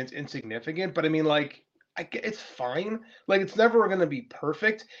can't say it's insignificant, but I mean, like, it's fine. Like, it's never going to be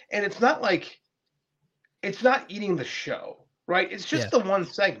perfect. And it's not eating the show, right? It's just the one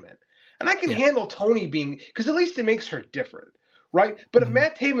segment. And I can handle Tony being, because at least it makes her different, right? But if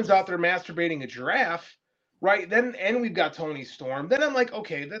Matt Taven's out there masturbating a giraffe, right, then, and we've got Tony Storm, then I'm like,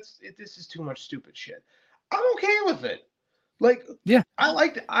 okay, this is too much stupid shit. I'm okay with it. Like, I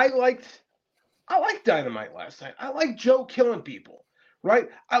liked Dynamite last night. I liked Joe killing people, right?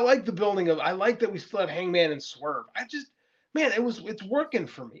 I like the building of, I like that we still have Hangman and Swerve. It's working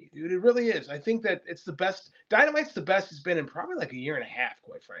for me, dude. It really is. I think that it's the best. Dynamite's the best it's been in probably like a year and a half,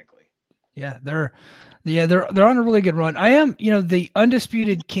 quite frankly. Yeah, they're on a really good run. I am, the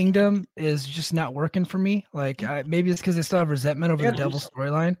Undisputed Kingdom is just not working for me. Like maybe it's because they still have resentment over the Devil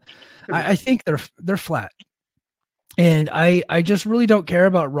storyline. I think they're flat. And I just really don't care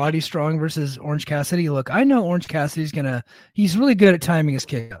about Roddy Strong versus Orange Cassidy. Look, I know Orange Cassidy's he's really good at timing his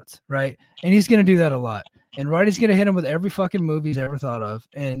kickouts, right? And he's gonna do that a lot. And Roddy's gonna hit him with every fucking move he's ever thought of,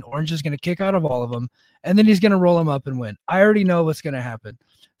 and Orange is gonna kick out of all of them, and then he's gonna roll him up and win. I already know what's gonna happen.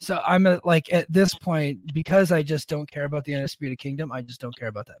 So I'm at this point, because I just don't care about the Undisputed Kingdom, I just don't care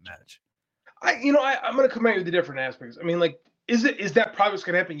about that match. I'm gonna come at you with the different aspects. I mean, like, is that probably what's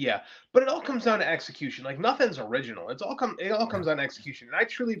gonna happen? Yeah, but it all comes down to execution. Like, nothing's original. It all comes down to execution. And I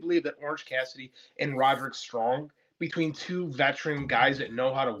truly believe that Orange Cassidy and Roderick Strong, between two veteran guys that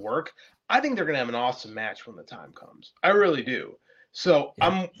know how to work, I think they're gonna have an awesome match when the time comes. I really do. So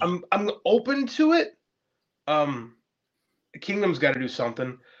I'm open to it. Kingdom's got to do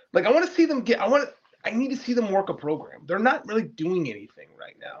something. Like, I want to see them I need to see them work a program. They're not really doing anything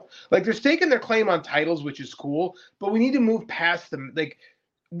right now. Like, they're staking their claim on titles, which is cool, but we need to move past them. Like,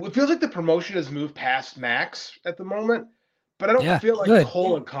 it feels like the promotion has moved past Max at the moment, but I don't feel like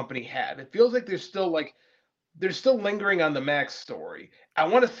Cole and company had. It feels like they're still lingering on the Max story. I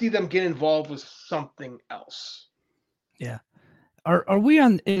want to see them get involved with something else. Yeah. Are we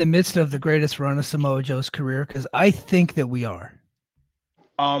in the midst of the greatest run of Samoa Joe's career? Because I think that we are.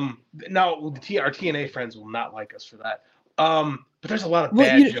 Now our TNA friends will not like us for that. But there's a lot of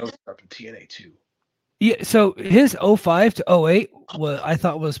bad jokes up in TNA too. Yeah, so his 05 to 08 I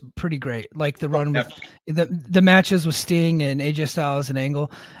thought was pretty great. Like the run with the matches with Sting and AJ Styles and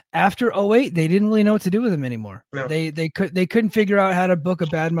Angle. After 08, they didn't really know what to do with him anymore. No. They couldn't figure out how to book a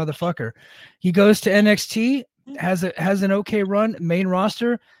bad motherfucker. He goes to NXT, has an okay run, main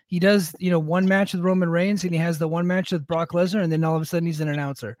roster. He does, one match with Roman Reigns, and he has the one match with Brock Lesnar, and then all of a sudden he's an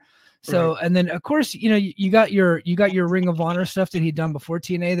announcer. So, and then of course, you got your Ring of Honor stuff that he'd done before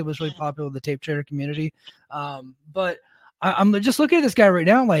TNA that was really popular with the tape trader community. But I'm just looking at this guy right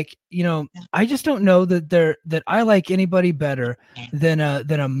now, like, I just don't know that I like anybody better than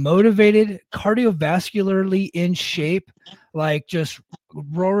a motivated, cardiovascularly in shape, like just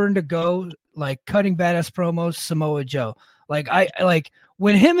roaring to go, like cutting badass promos, Samoa Joe. Like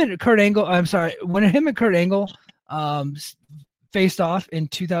when him and Kurt Angle faced off in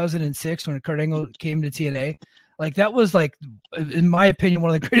 2006 when Kurt Angle came to TNA. Like that was like, in my opinion,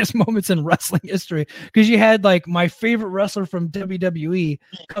 one of the greatest moments in wrestling history, because you had like my favorite wrestler from WWE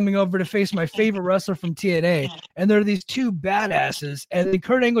coming over to face my favorite wrestler from TNA, and there are these two badasses, and then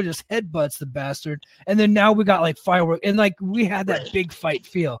Kurt Angle just headbutts the bastard, and then now we got like fireworks, and like we had that big fight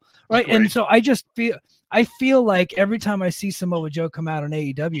feel, right? And so I feel like every time I see Samoa Joe come out on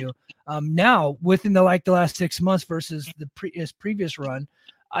AEW, now within the last 6 months versus his previous run,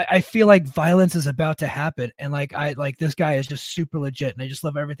 I feel like violence is about to happen, and this guy is just super legit, and I just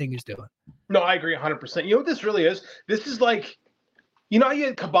love everything he's doing. No, I agree 100%. You know what this really is? This is like, how you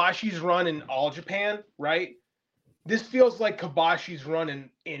had Kibashi's run in All Japan, right? This feels like Kibashi's run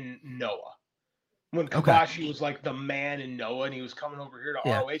in Noah. When Kibashi was like the man in Noah, and he was coming over here to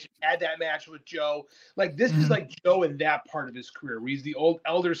ROH, had that match with Joe. Like this is like Joe in that part of his career, where he's the old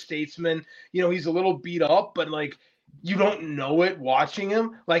elder statesman. He's a little beat up, but like you don't know it watching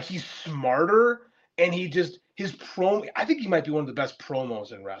him. Like he's smarter, and his promo. I think he might be one of the best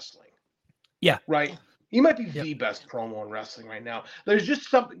promos in wrestling. Yeah, right. He might be the best promo in wrestling right now. There's just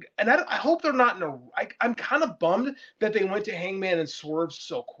something, and I hope they're not I'm kind of bummed that they went to Hangman and Swerve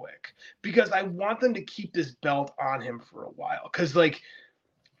so quick, because I want them to keep this belt on him for a while. Because like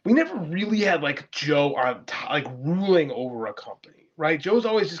we never really had like Joe on like ruling over a company, right? Joe's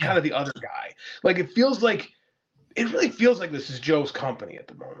always just kind of the other guy. Like it really feels like this is Joe's company at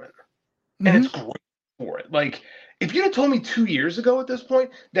the moment, and it's great for it. Like if you had told me 2 years ago at this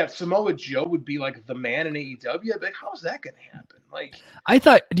point that Samoa Joe would be like the man in AEW, I'd be like, how's that going to happen? Like I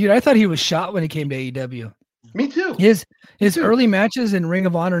thought he was shot when he came to AEW. Me too. His early matches in Ring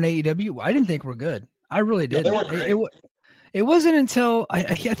of Honor and AEW, I didn't think were good. I really didn't. It wasn't until I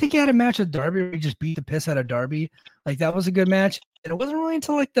think he had a match with Darby where he just beat the piss out of Darby. Like that was a good match. And it wasn't really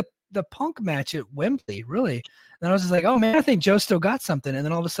until like the Punk match at Wembley, really. And I was just like, oh man, I think Joe still got something. And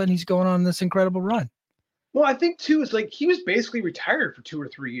then all of a sudden he's going on this incredible run. Well, I think too is like he was basically retired for 2 or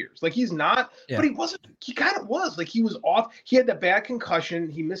 3 years. Like he's not, but he wasn't. He kind of was. Like he was off. He had that bad concussion.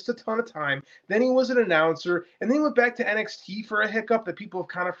 He missed a ton of time. Then he was an announcer, and then he went back to NXT for a hiccup that people have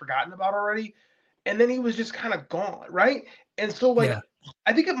kind of forgotten about already. And then he was just kind of gone, right? And so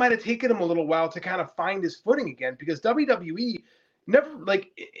I think it might have taken him a little while to kind of find his footing again, because WWE never, like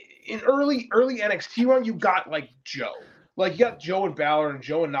in early NXT run, you got like Joe. Like you got Joe and Balor and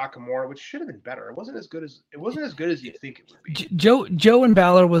Joe and Nakamura, which should have been better. It wasn't as good as you think it would be. Joe and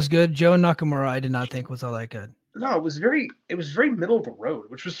Balor was good. Joe and Nakamura, I did not think was all that good. No, it was very middle of the road,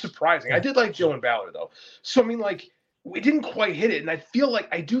 which was surprising. I did like Joe and Balor though. So I mean, like we didn't quite hit it, and I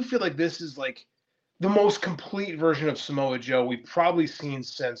do feel like this is like the most complete version of Samoa Joe we've probably seen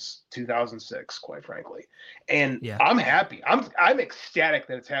since 2006, quite frankly. And I'm happy. I'm ecstatic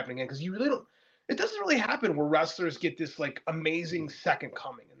that it's happening again, because you really don't. It doesn't really happen where wrestlers get this like amazing second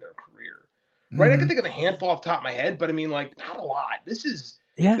coming in their career, right? I can think of a handful off the top of my head, but I mean, like not a lot. This is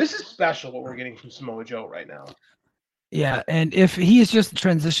special what we're getting from Samoa Joe right now. Yeah, and if he is just a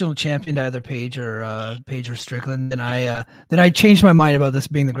transitional champion to either Page or Strickland, then I changed my mind about this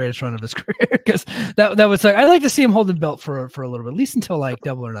being the greatest run of his career, because that was like I'd like to see him hold the belt for a little bit, at least until like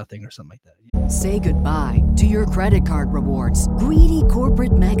Double or Nothing or something like that. Say goodbye to your credit card rewards. Greedy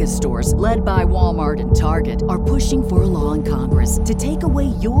corporate mega stores, led by Walmart and Target, are pushing for a law in Congress to take away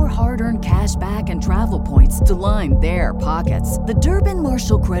your hard-earned cash back and travel points to line their pockets. The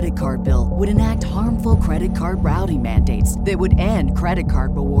Durbin-Marshall credit card bill would enact harmful credit card routing mandates that would end credit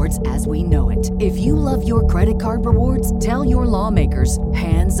card rewards as we know it. If you love your credit card rewards, tell your lawmakers,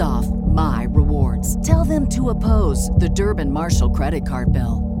 hands off my rewards. Tell them to oppose the Durbin-Marshall credit card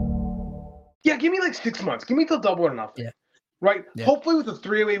bill. Yeah, give me like 6 months. Give me till Double or Nothing. Yeah. Right? Yeah. Hopefully with the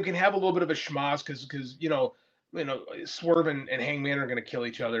three-way we can have a little bit of a schmoz, because Swerve and Hangman are going to kill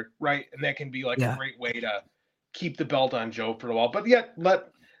each other, right? And that can be like a great way to keep the belt on Joe for a while. But yet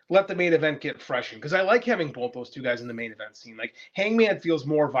let the main event get freshened, because I like having both those two guys in the main event scene. Like Hangman feels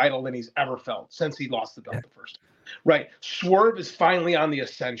more vital than he's ever felt since he lost the belt the first time. Right? Swerve is finally on the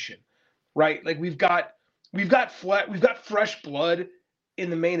ascension. Right? Like we've got fresh blood in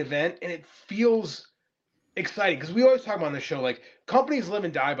the main event, and it feels exciting because we always talk about on the show, like companies live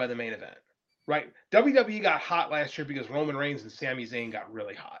and die by the main event, right? WWE got hot last year because Roman Reigns and Sami Zayn got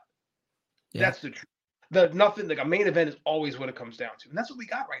really hot. Yeah. That's the truth. Nothing like a main event is always what it comes down to, and that's what we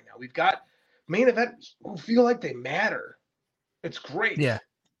got right now. We've got main events who feel like they matter. It's great. Yeah,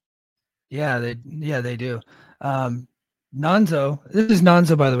 they do. Nonzo, this is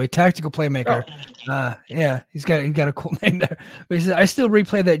Nonzo, by the way, tactical playmaker. Oh. Yeah, he's got a cool name there. But he says, I still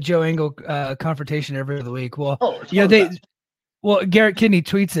replay that Joe Angle confrontation every other week. Well, Garrett Kidney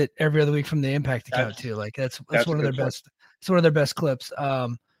tweets it every other week from the Impact account too. Like that's one of their best. It's one of their best clips.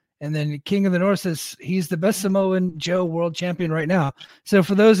 And then King of the North says he's the best Samoan Joe world champion right now. So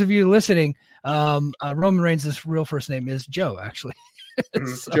for those of you listening, Roman Reigns' real first name is Joe, actually.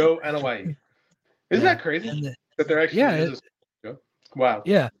 So, Joe Anoa'i. Isn't that crazy? That they're actually wow.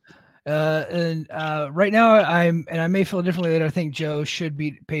 Yeah. And right now I may feel differently later. I think Joe should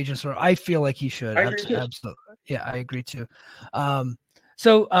beat Page and Sora. I feel like he should. Absolutely. Yeah, I agree too.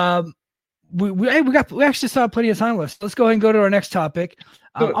 We actually saw plenty of time left. Let's go ahead and go to our next topic.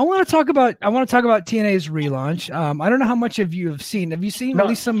 I want to talk about TNA's relaunch. I don't know how much of you have seen. Have you seen at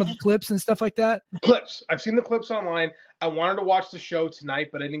least some of the clips and stuff like that? Clips. I've seen the clips online. I wanted to watch the show tonight,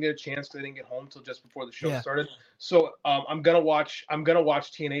 but I didn't get a chance because I didn't get home till just before the show started. So I'm gonna watch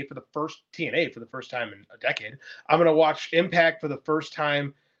TNA for the first time in a decade. I'm gonna watch Impact for the first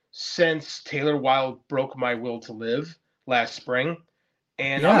time since Taylor Wilde broke My Will to Live last spring.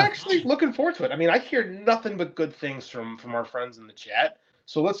 And I'm actually looking forward to it. I mean, I hear nothing but good things from our friends in the chat.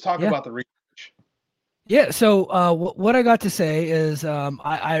 So let's talk about the research. Yeah. So what I got to say is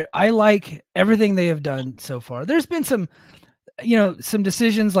I like everything they have done so far. There's been some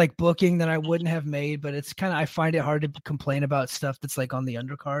decisions like booking that I wouldn't have made, but it's kind of, I find it hard to complain about stuff that's like on the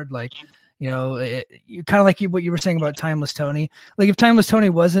undercard. Like, you kind of like what you were saying about Timeless Tony. Like if Timeless Tony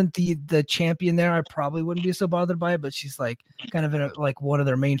wasn't the champion there, I probably wouldn't be so bothered by it, but she's like kind of in like one of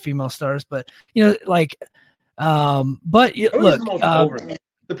their main female stars. But look,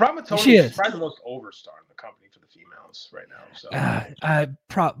 the problem with Tony is she's probably the most overstar in the company for the females right now. So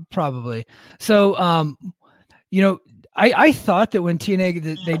probably. So, I thought that when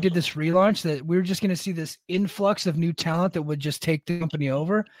TNA they did this relaunch that we were just going to see this influx of new talent that would just take the company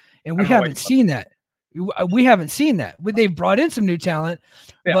over, and we haven't seen that. We haven't seen that. They've brought in some new talent,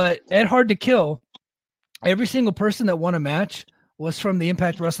 but at Hard to Kill, every single person that won a match was from the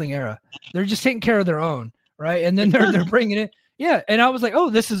Impact Wrestling era. They're just taking care of their own, right? And then they're bringing it. Yeah, and I was like, oh,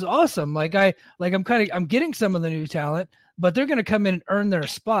 this is awesome. I'm getting some of the new talent, but they're going to come in and earn their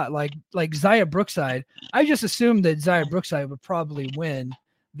spot. Like Xia Brookside. I just assumed that Xia Brookside would probably win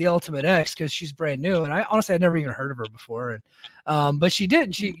the Ultimate X because she's brand new, and I honestly had never even heard of her before. And but she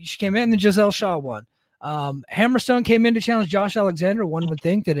did. She came in, and Giselle Shaw won. Hammerstone came in to challenge Josh Alexander. One would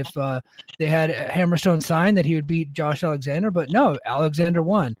think that if they had Hammerstone signed, that he would beat Josh Alexander, but no, Alexander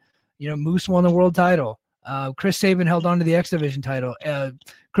won. Moose won the world title. Chris Sabin held on to the X Division title.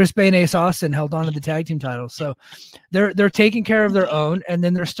 Chris Bay and Ace Austin held on to the tag team title. So they're taking care of their own, and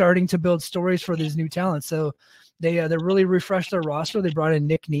then they're starting to build stories for these new talents. So they really refreshed their roster. They brought in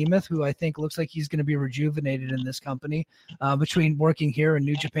Nick Nemeth, who I think looks like he's going to be rejuvenated in this company. Between working here in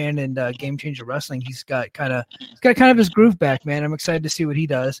New Japan and Game Changer Wrestling, he's got kind of his groove back, man. I'm excited to see what he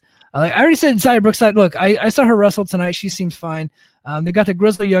does. I already said Xia Brookside. Look, I saw her wrestle tonight. She seems fine. They got the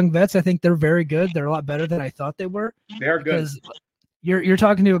Grizzly Young Vets. I think they're very good. They're a lot better than I thought they were. They are good. You're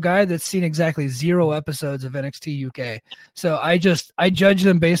talking to a guy that's seen exactly 0 episodes of NXT UK. So I judge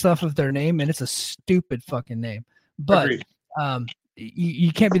them based off of their name, and it's a stupid fucking name. But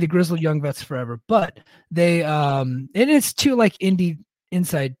you can't be the Grizzly Young Vets forever. But they and it's too like indie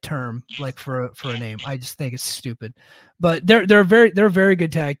inside term like for a name. I just think it's stupid. But they're a very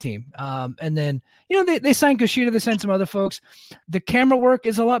good tag team. And then they signed Kushida, they signed some other folks. The camera work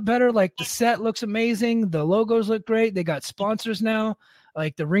is a lot better. Like the set looks amazing. The logos look great. They got sponsors now.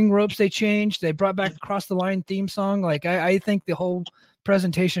 Like the ring ropes they changed. They brought back Across the Line theme song. Like I think the whole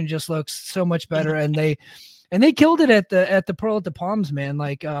presentation just looks so much better. And they killed it at the Pearl at the Palms, man.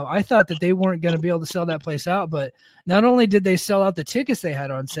 Like I thought that they weren't going to be able to sell that place out, but not only did they sell out the tickets they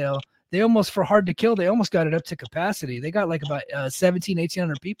had on sale, they almost, for Hard to Kill, they almost got it up to capacity. They got like about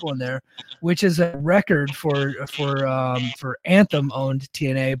 1,800 people in there, which is a record for Anthem owned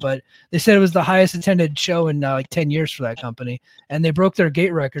TNA. But they said it was the highest attended show in like 10 years for that company, and they broke their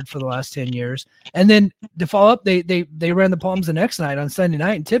gate record for the last 10 years. And then to follow up, they ran the Palms the next night on Sunday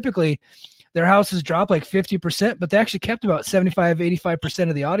night, and typically their houses dropped like 50%, but they actually kept about 75-85%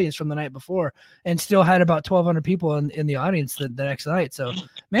 of the audience from the night before and still had about 1,200 people in the audience the next night. So,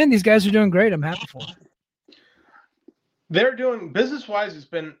 man, these guys are doing great. I'm happy for them. They're doing business-wise.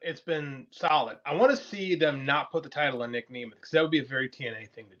 It's been solid. I want to see them not put the title on Nick Nemeth because that would be a very TNA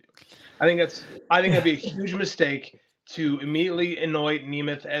thing to do. I think that'd be a huge mistake to immediately anoint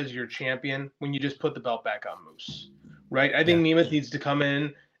Nemeth as your champion when you just put the belt back on Moose, right? I think Nemeth needs to come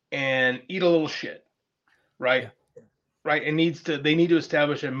in and eat a little shit, right? Yeah. Right, and they need to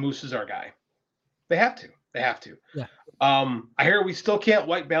establish that Moose is our guy. They have to. Yeah. I hear we still can't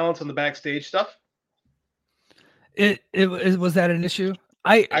white balance on the backstage stuff. It was that an issue?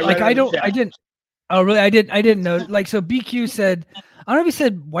 I didn't. Oh, really? I didn't know. Like, so BQ said, I don't know if he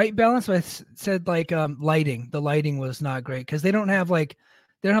said white balance, but I said like lighting. The lighting was not great because they don't have like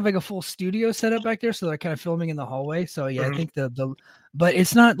a full studio set up back there, so they're kind of filming in the hallway. So yeah, I think but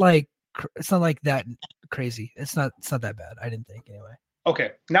it's not like that crazy. It's not that bad. I didn't think anyway.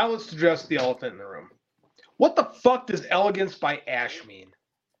 Okay, now let's address the elephant in the room. What the fuck does elegance by Ash mean?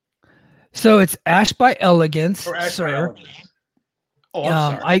 So it's Ash by Elegance, sir. Oh,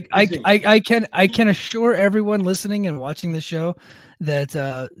 I'm sorry. I can assure everyone listening and watching the show that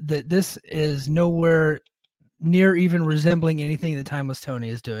that this is nowhere near even resembling anything that Timeless Tony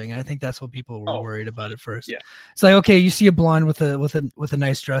is doing. And I think that's what people were worried about at first. Yeah. It's like, okay, you see a blonde with a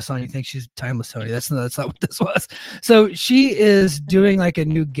nice dress on, you think she's Timeless Tony. That's not what this was. So she is doing like a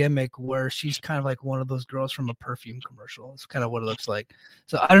new gimmick where she's kind of like one of those girls from a perfume commercial. It's kind of what it looks like.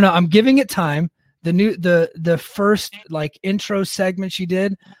 So I don't know. I'm giving it time. The first like intro segment she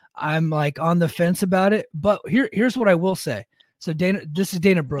did, I'm like on the fence about it. But here's what I will say. So this is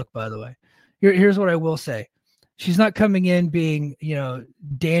Dana Brooke, by the way. Here's what I will say. She's not coming in being,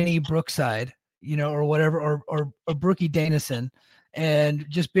 Danny Brookside, or whatever, or Brookie Danison, and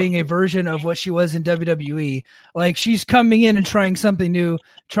just being a version of what she was in WWE. Like, she's coming in and trying something new,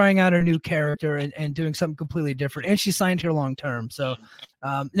 trying out a new character and doing something completely different. And she signed here long term. So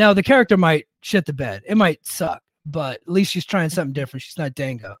now the character might shit the bed. It might suck, but at least she's trying something different. She's not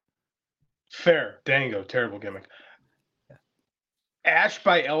Dango. Fair. Dango, terrible gimmick. Ash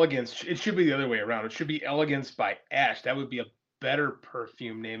by Elegance. It should be the other way around. It should be Elegance by Ash. That would be a better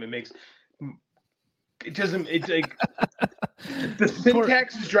perfume name. It's like the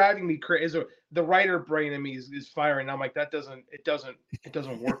syntax is driving me crazy. The writer brain in me is firing. I'm like, it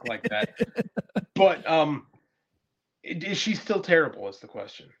doesn't work like that. But is she still terrible is the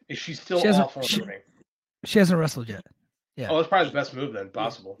question. Is she still awful in the ring? She hasn't wrestled yet. Yeah. Oh, that's probably the best move then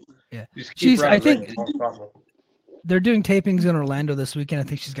possible. Yeah. I think they're doing tapings in Orlando this weekend. I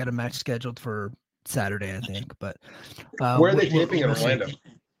think she's got a match scheduled for Saturday, I think. But where are they taping in Orlando?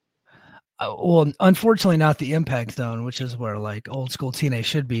 Well, unfortunately, not the Impact Zone, which is where like old school TNA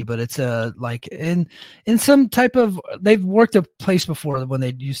should be. But it's like in some type of, they've worked a place before when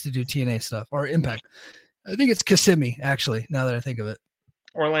they used to do TNA stuff or Impact. I think it's Kissimmee, actually. Now that I think of it,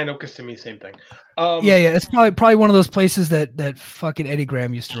 Orlando, Kissimmee, same thing. Yeah, it's probably one of those places that fucking Eddie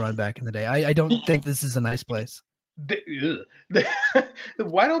Graham used to run back in the day. I don't think this is a nice place.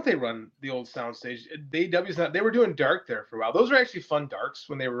 Why don't they run the old soundstage? AEW's not. They were doing dark there for a while. Those are actually fun darks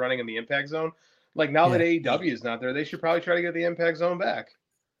when they were running in the Impact Zone. Like now that AEW is not there, they should probably try to get the Impact Zone back.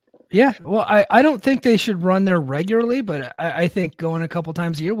 Yeah, well, I don't think they should run there regularly, but I think going a couple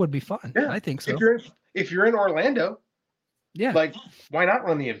times a year would be fun. Yeah, I think so. If you're in Orlando, yeah, like why not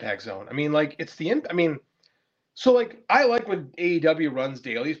run the Impact Zone? I mean, like it's the so like I like when AEW runs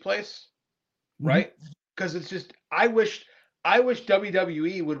Daly's place, right? Because it's just I wish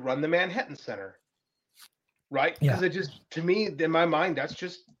WWE would run the Manhattan Center, right? Because it just, to me, in my mind, that's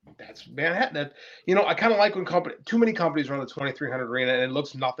Manhattan. I kind of like when too many companies run the 2300 Arena and it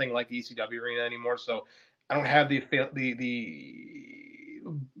looks nothing like the ECW Arena anymore. So I don't have the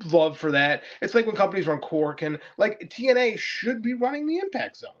love for that. It's like when companies run Cork and like TNA should be running the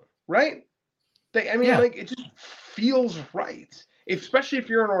Impact Zone, right? Like it just feels right, especially if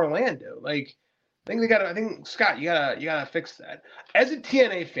you're in Orlando. Like I think Scott, you gotta fix that. As a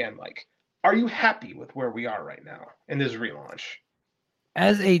TNA fan, like, are you happy with where we are right now in this relaunch?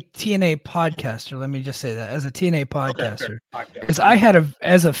 As a TNA podcaster, let me just say that as a TNA podcaster, because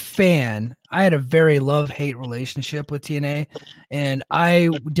as a fan, I had a very love-hate relationship with TNA, and I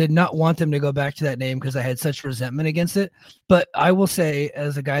did not want them to go back to that name because I had such resentment against it. But I will say,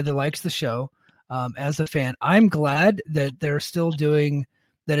 as a guy that likes the show, as a fan, I'm glad that they're still doing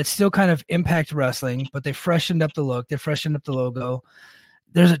that. It's still kind of Impact Wrestling, but they freshened up the look. They freshened up the logo.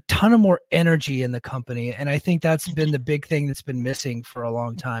 There's a ton of more energy in the company. And I think that's been the big thing that's been missing for a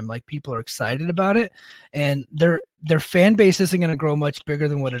long time. Like people are excited about it and their fan base isn't going to grow much bigger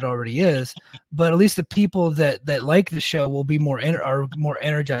than what it already is, but at least the people that like the show will be more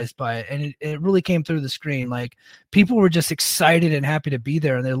energized by it. And it really came through the screen. Like, people were just excited and happy to be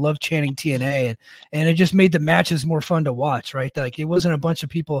there, and they loved chanting TNA, and it just made the matches more fun to watch, right? Like, it wasn't a bunch of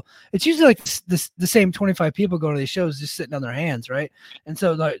people. It's usually like the same 25 people going to these shows just sitting on their hands, right? And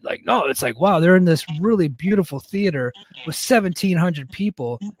so like no, it's like, wow, they're in this really beautiful theater with 1,700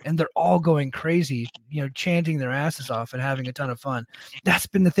 people, and they're all going crazy, chanting their asses off and having a ton of fun. That's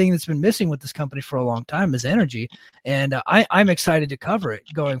been the thing that's been missing with this company for a long time, is energy. And I'm excited to cover it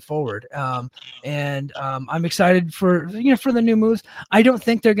going forward. I'm excited for the new moves. I don't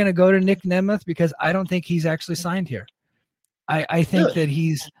think they're going to go to Nick Nemeth, because I don't think he's actually signed here. I think that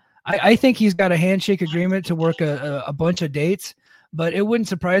I think he's got a handshake agreement to work a bunch of dates, but it wouldn't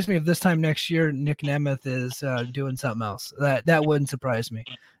surprise me if this time next year Nick Nemeth is doing something else. That wouldn't surprise me.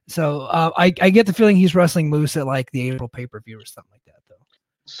 So I get the feeling he's wrestling Moose at like the April pay-per-view or something like that, though.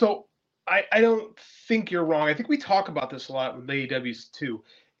 So I don't think you're wrong. I think we talk about this a lot with AEW's too,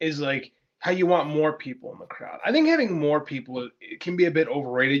 is like how you want more people in the crowd. I think having more people, it can be a bit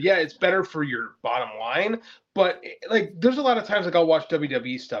overrated. Yeah, it's better for your bottom line, but like there's a lot of times like I'll watch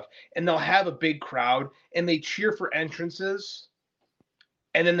WWE stuff and they'll have a big crowd and they cheer for entrances,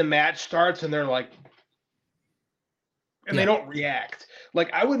 and then the match starts and they're like, and they don't react.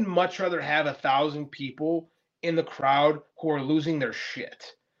 Like, I would much rather have 1,000 people in the crowd who are losing their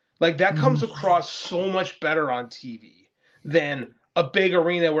shit. Like, that comes across so much better on TV than a big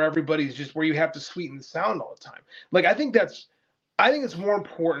arena where everybody's just, where you have to sweeten the sound all the time. Like, I think it's more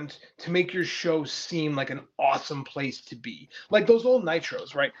important to make your show seem like an awesome place to be. Like those old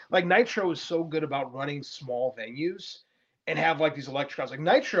Nitros, right? Like, Nitro is so good about running small venues and have like these electric crowds. Like,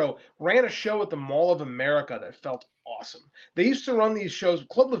 Nitro ran a show at the Mall of America that felt awesome. They used to run these shows.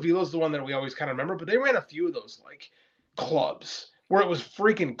 Club La Vila is the one that we always kind of remember, but they ran a few of those like clubs where it was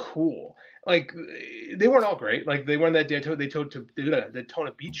freaking cool. Like, they weren't all great. Like, they weren't that the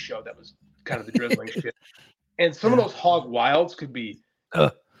Daytona Beach show that was kind of the drizzling shit. And some of those Hog Wilds could be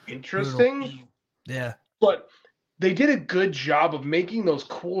interesting. Brutal. Yeah. But they did a good job of making those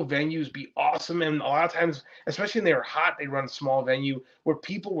cool venues be awesome. And a lot of times, especially when they were hot, they run a small venue where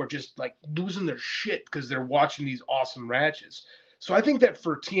people were just like losing their shit because they're watching these awesome matches. So I think that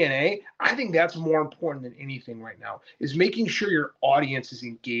for TNA, I think that's more important than anything right now, is making sure your audience is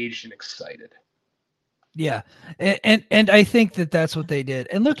engaged and excited. Yeah. And I think that that's what they did.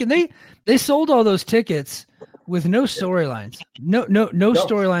 And look, and they sold all those tickets with no storylines, no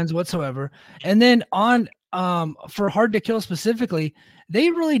storylines whatsoever. And then on, for Hard to Kill specifically,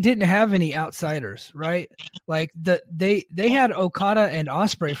 they really didn't have any outsiders, right? Like they had Okada and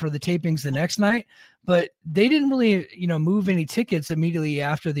Ospreay for the tapings the next night, but they didn't really, move any tickets immediately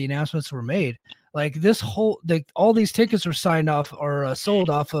after the announcements were made. Like all these tickets were signed off or sold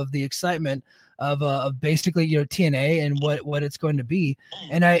off of the excitement of basically, TNA and what it's going to be.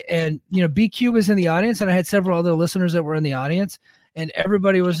 And BQ was in the audience, and I had several other listeners that were in the audience, and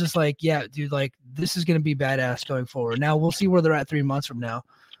everybody was just like, yeah, dude, like, this is going to be badass going forward. Now we'll see where they're at 3 months from now.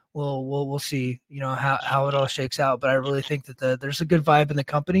 We'll see, how it all shakes out. But I really think that there's a good vibe in the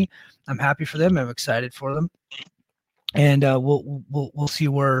company. I'm happy for them. I'm excited for them. And we'll see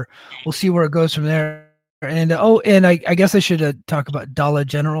where it goes from there. And I guess I should talk about Dollar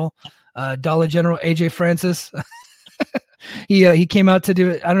General. Dollar General AJ Francis. he came out to do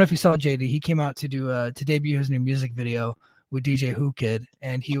it. I don't know if you saw JD. He came out to debut his new music video with DJ Who Kid,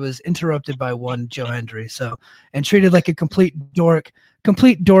 and he was interrupted by one Joe Hendry. And treated like a complete dork,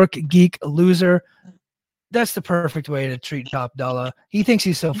 geek, loser. That's the perfect way to treat Top Dollar. He thinks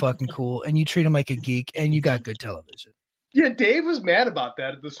he's so fucking cool, and you treat him like a geek, and you got good television. Yeah, Dave was mad about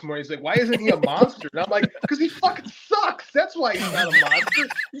that this morning. He's like, why isn't he a monster? And I'm like, because he fucking sucks. That's why he's not a monster.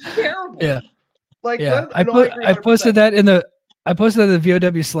 He's terrible. Yeah. Like, yeah. I posted that in the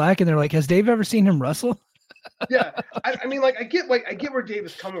VOW Slack, and they're like, has Dave ever seen him wrestle? Yeah. I mean, I get where Dave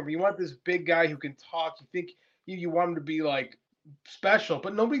is coming from. You want this big guy who can talk. You think you want him to be like special,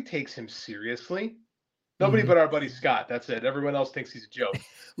 but nobody takes him seriously. Nobody but our buddy Scott. That's it. Everyone else thinks he's a joke.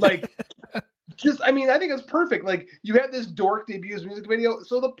 Like, I think it's perfect. Like, you had this dork debut his music video,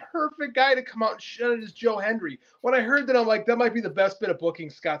 so the perfect guy to come out and shut it is Joe Hendry. When I heard that, I'm like, that might be the best bit of booking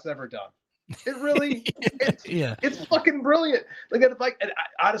Scott's ever done. It really, it's fucking brilliant.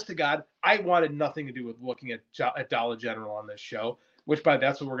 Honest to God, I wanted nothing to do with looking at Dollar General on this show, which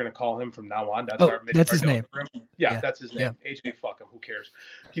that's what we're going to call him from now on. That's his name. Yeah, that's his name. Yeah. AJ, fuck him. Who cares?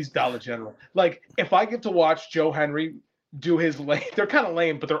 He's Dollar General. Like, if I get to watch Joe Hendry do his they're kind of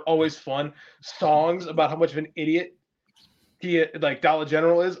lame, but they're always fun songs about how much of an idiot like Dollar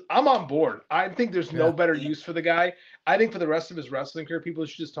General is, I'm on board. I think there's no better use for the guy. I think for the rest of his wrestling career, people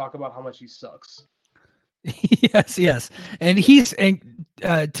should just talk about how much he sucks. Yes. And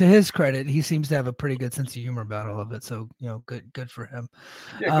to his credit, he seems to have a pretty good sense of humor about all of it. So, good for him.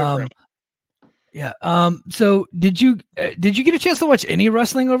 Yeah, good for him. Yeah. So did you get a chance to watch any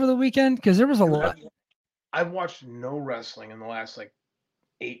wrestling over the weekend? Because there was a lot. I've watched no wrestling in the last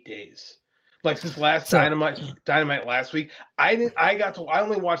 8 days. Since last Dynamite last week. I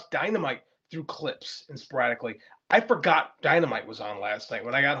only watched Dynamite through clips and sporadically. I forgot Dynamite was on last night.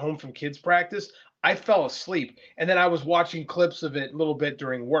 When I got home from kids practice, I fell asleep, and then I was watching clips of it a little bit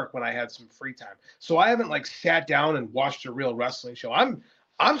during work when I had some free time. So I haven't sat down and watched a real wrestling show. I'm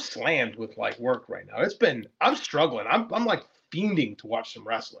slammed with work right now. I'm struggling. I'm fiending to watch some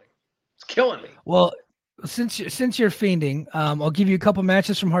wrestling. It's killing me. Well, since you're fiending, I'll give you a couple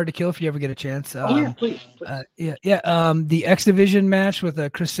matches from Hard to Kill if you ever get a chance. Please. The X Division match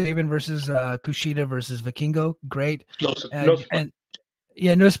with Chris Sabin versus Kushida versus Vikingo, great. No surprise. And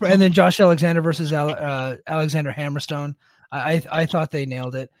then Josh Alexander versus Alexander Hammerstone. I thought they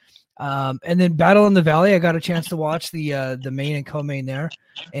nailed it. And then Battle in the Valley, I got a chance to watch the main and co-main there,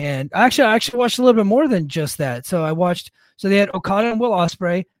 and I actually watched a little bit more than just that. So they had Okada and Will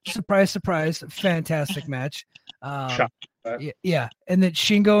Ospreay. Surprise, fantastic match. Yeah, and then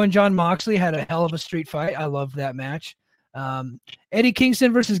Shingo and John Moxley had a hell of a street fight. I loved that match. Eddie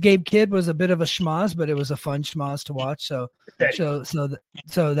Kingston versus Gabe Kidd was a bit of a schmoz, but it was a fun schmoz to watch. So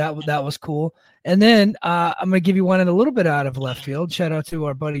that was cool. And then I'm gonna give you one in a little bit out of left field. Shout out to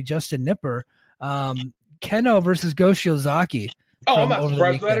our buddy Justin Nipper. Keno versus Go Shiozaki. Oh, I'm not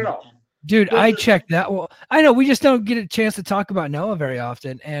surprised with that at all. Dude, I checked that. Well, I know we just don't get a chance to talk about Noah very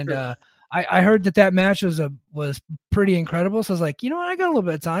often, and sure. I heard that match was pretty incredible. So I was like, you know what? I got a little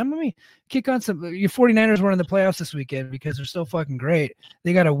bit of time. Let me kick on some. Your 49ers were in the playoffs this weekend because they're so fucking great.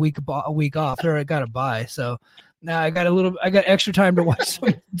 They got a week off. They got a bye. So now I got extra time to watch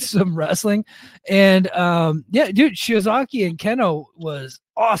some wrestling. And dude, Shiozaki and Keno was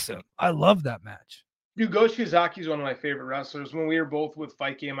awesome. I love that match. Dude, Go Shiozaki is one of my favorite wrestlers. When we were both with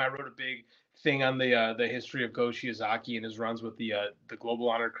Fight Game, I wrote a big thing on the history of Go Shiozaki and his runs with the Global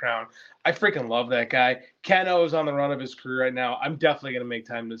Honor Crown. I freaking love that guy. Keno is on the run of his career right now. I'm definitely gonna make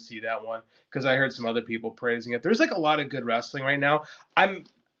time to see that one because I heard some other people praising it. There's a lot of good wrestling right now. I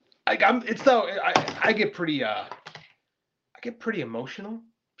get pretty emotional,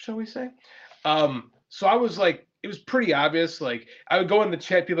 shall we say? So I was it was pretty obvious. I would go in the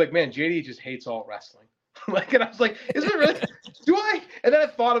chat, people man, JD just hates all wrestling. And I was like, is it really? Do I? And then I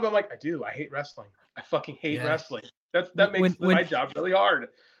thought about it, I do. I hate wrestling. I fucking hate wrestling. That makes my job really hard.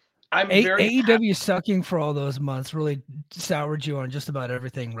 AEW sucking for all those months really soured you on just about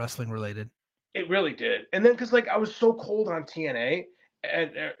everything wrestling related. It really did. And then because I was so cold on TNA,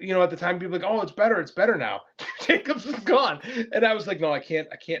 and at the time people were oh, it's better now. Jacobs is gone, and I was like, no, I can't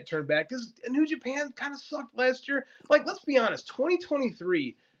turn back because New Japan kind of sucked last year. Let's be honest,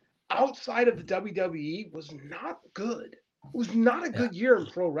 2023 outside of the WWE was not good. It was not a good year in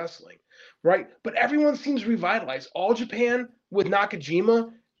pro wrestling, right? But everyone seems revitalized. All Japan with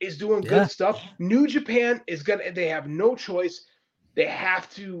Nakajima is doing good stuff. New Japan they have no choice. They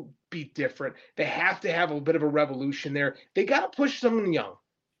have to be different. They have to have a bit of a revolution there. They got to push someone young.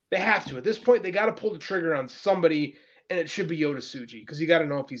 They have to. At this point, they got to pull the trigger on somebody, and it should be Yota Tsuji because you got to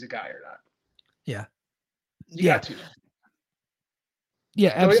know if he's a guy or not. Yeah. You got to.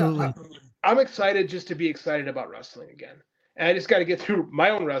 Yeah, absolutely. So, I'm excited just to be excited about wrestling again. And I just got to get through my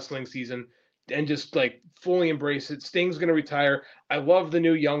own wrestling season and just fully embrace it. Sting's going to retire. I love the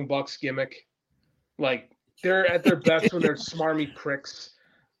new Young Bucks gimmick. They're at their best when they're smarmy pricks.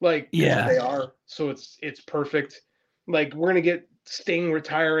 They are. So it's perfect. We're going to get Sting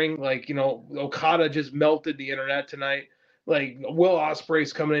retiring. Okada just melted the internet tonight. Will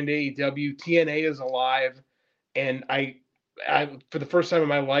Ospreay's coming into AEW. TNA is alive. And I for the first time in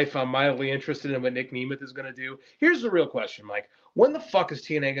my life, I'm mildly interested in what Nick Nemeth is going to do. Here's the real question, Mike. When the fuck is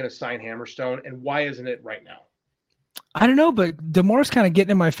TNA going to sign Hammerstone, and why isn't it right now? I don't know, but D'Amore's kind of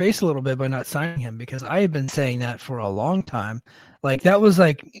getting in my face a little bit by not signing him because I have been saying that for a long time. That was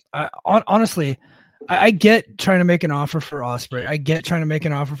honestly, I get trying to make an offer for Ospreay. I get trying to make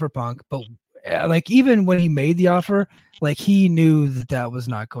an offer for Punk, but even when he made the offer, he knew that was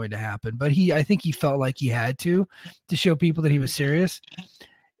not going to happen. But I think he felt like he had to show people that he was serious.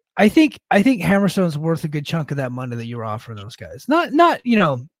 I think Hammerstone's worth a good chunk of that money that you were offering those guys. Not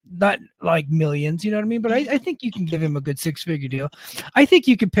millions, you know what I mean? But I think you can give him a good 6-figure deal. I think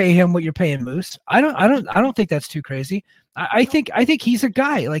you could pay him what you're paying Moose. I don't think that's too crazy. I think he's a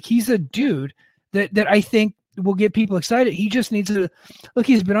guy. He's a dude that I think will get people excited. He just needs to look.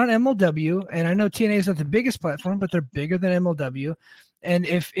 He's been on MLW, and I know TNA is not the biggest platform, but they're bigger than MLW. And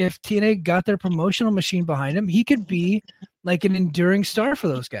if TNA got their promotional machine behind him, he could be like an enduring star for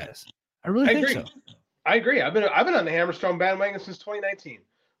those guys. I really think so. I agree. I've been on the Hammerstone bandwagon since 2019.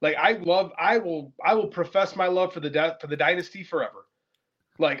 Like I will profess my love for the dynasty forever.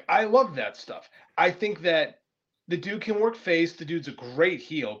 Like I love that stuff. I think that the dude can work face. The dude's a great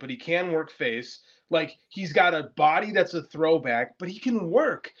heel, but he can work face. Like he's got a body that's a throwback, but he can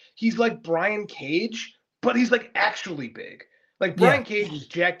work. He's like Brian Cage, but he's like actually big. Like Brian Cage is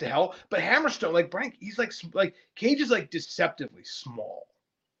jacked to hell, but Hammerstone, like Brian, he's like Cage is like deceptively small,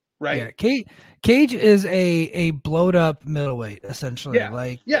 right? Yeah, Cage is a blowed up middleweight essentially. Yeah.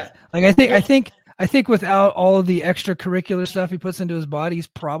 I think without all of the extracurricular stuff he puts into his body, he's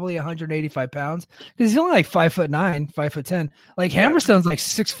probably 185 pounds because he's only like 5'9", 5'10". Like Hammerstone's like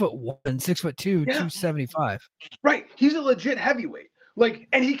 6'1", 6'2", 275. Right, he's a legit heavyweight. Like,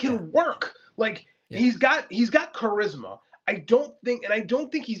 and he can work. Like he's got charisma. I don't think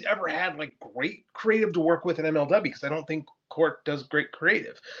he's ever had like great creative to work with in MLW because I don't think Court does great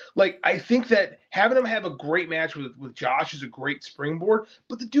creative. Like I think that having him have a great match with Josh is a great springboard,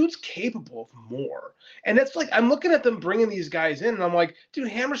 but the dude's capable of more. And that's like I'm looking at them bringing these guys in, and I'm like, dude,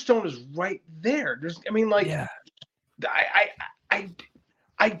 Hammerstone is right there.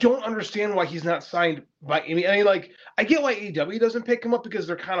 I don't understand why he's not signed by any. I mean, like I get why AEW doesn't pick him up because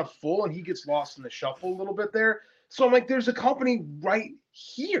they're kind of full and he gets lost in the shuffle a little bit there. So I'm like, there's a company right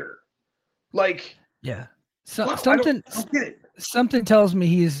here. Like, so I don't get it. Something tells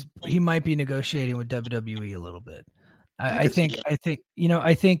me he might be negotiating with WWE a little bit. I think he's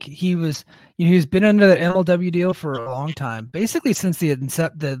been under the MLW deal for a long time, basically since the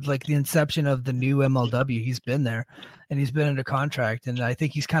inception of the new MLW. He's been there, and he's been under contract, and I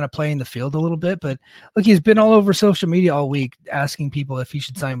think he's kind of playing the field a little bit. But look, he's been all over social media all week asking people if he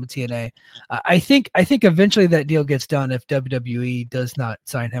should sign with TNA. I think eventually that deal gets done if WWE does not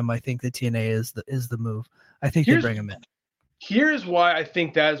sign him. I think the TNA is the move. I think they bring him in. Here's why I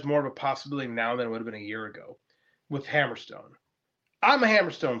think that is more of a possibility now than it would have been a year ago. With Hammerstone, I'm a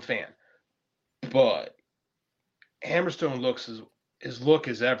Hammerstone fan, but Hammerstone his look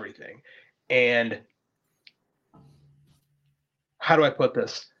is everything. And how do I put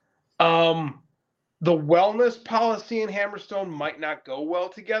this? The wellness policy and Hammerstone might not go well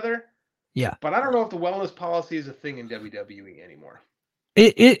together. Yeah, but I don't know if the wellness policy is a thing in WWE anymore.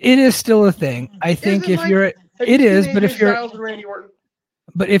 It is still a thing. I think but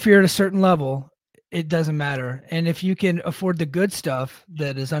if you're at a certain level, it doesn't matter. And if you can afford the good stuff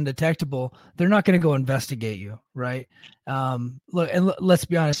that is undetectable, they're not going to go investigate you, right? Let's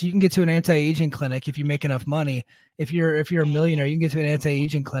be honest. You can get to an anti-aging clinic if you make enough money. If you're a millionaire, you can get to an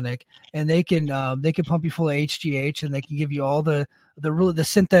anti-aging clinic, and they can pump you full of HGH, and they can give you all the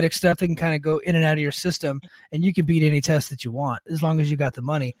synthetic stuff that can kind of go in and out of your system, and you can beat any test that you want as long as you got the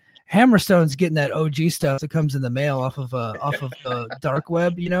money. Hammerstone's getting that OG stuff that comes in the mail off of the dark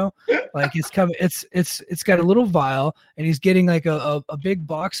web, like it's coming. It's got a little vial, and he's getting like a big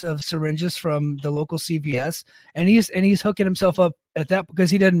box of syringes from the local CVS, and he's hooking himself up at that because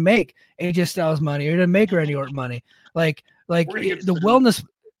he doesn't make AJ Styles money or he doesn't make Randy Orton money. Like the wellness.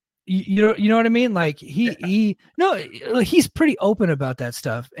 You know what I mean? Like he's pretty open about that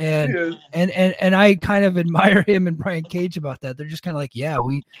stuff, and I kind of admire him and Brian Cage about that. They're just kind of like, yeah,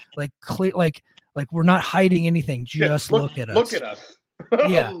 we like we're not hiding anything. Just look at us. Look at us.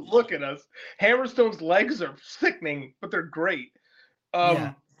 Yeah, look at us. Hammerstone's legs are sickening, but they're great.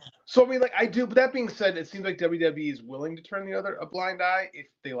 So I mean, like I do. But that being said, it seems like WWE is willing to turn a blind eye if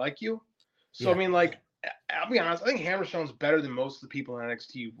they like you. So I mean, like. I'll be honest. I think Hammerstone's better than most of the people in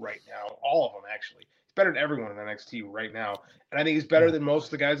NXT right now. All of them, actually. He's better than everyone in NXT right now. And I think he's better than most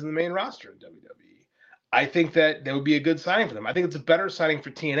of the guys in the main roster in WWE. I think that would be a good sign for them. I think it's a better signing for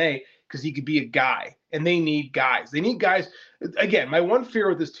TNA because he could be a guy. And they need guys. They need guys. Again, my one fear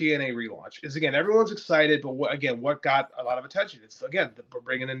with this TNA relaunch is, again, everyone's excited. But what got a lot of attention? It's, again, we're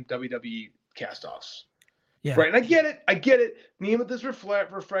bringing in WWE cast-offs. Yeah. Right? And I get it. Name with this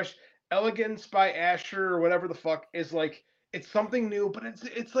refresh. Elegance by Asher or whatever the fuck is like, it's something new, but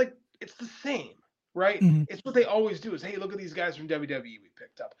it's like, it's the same, right? Mm-hmm. It's what they always do is, hey, look at these guys from WWE we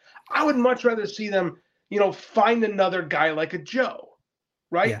picked up. I would much rather see them, find another guy like a Joe,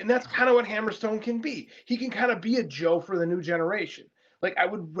 right? Yeah. And that's kind of what Hammerstone can be. He can kind of be a Joe for the new generation. Like, I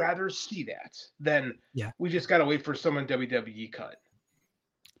would rather see that than we just got to wait for someone WWE cut.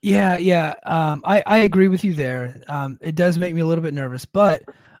 Yeah. I agree with you there. It does make me a little bit nervous, but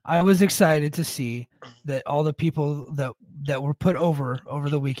I was excited to see that all the people that that were put over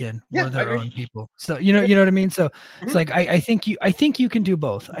the weekend were their own people. So you know what I mean. So it's like I think you can do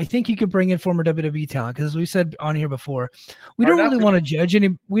both. I think you can bring in former WWE talent because as we said on here before, we don't really want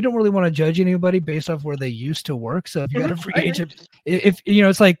to judge anybody based off where they used to work. So if you got a free agent, if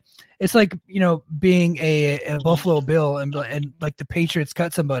it's like being a Buffalo Bill and like the Patriots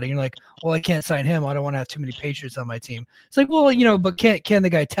cut somebody, you're like, well, I can't sign him. I don't want to have too many Patriots on my team. It's like, well, but can the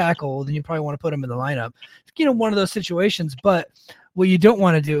guy tackle? Then you probably want to put him in the lineup. One of those situations. But what you don't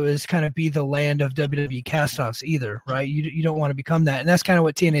want to do is kind of be the land of WWE castoffs either, right? You don't want to become that, and that's kind of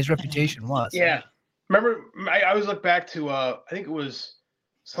what TNA's reputation was. Yeah, remember I always look back to I think it was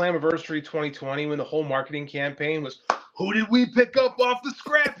Slammiversary 2020 when the whole marketing campaign was, who did we pick up off the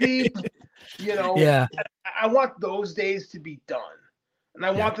scrap heap? Yeah. I want those days to be done. And I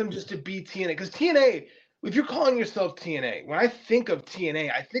want them just to be TNA. Because TNA, if you're calling yourself TNA, when I think of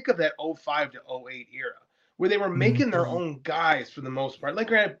TNA, I think of that 05 to 08 era where they were making their own guys for the most part. Like,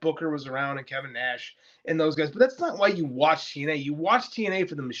 granted, Booker was around and Kevin Nash and those guys, but that's not why you watch TNA. You watch TNA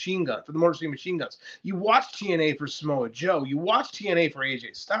for the machine gun, for the Motor City Machine Guns. You watch TNA for Samoa Joe. You watch TNA for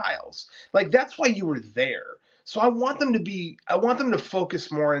AJ Styles. Like, that's why you were there. So I want them to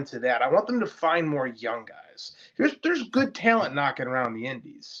focus more into that. I want them to find more young guys. There's good talent knocking around the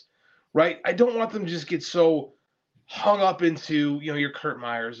indies, right? I don't want them to just get so hung up into, your Kurt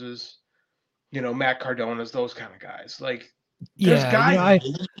Myers's, Matt Cardona's, those kind of guys. Like, there's guys.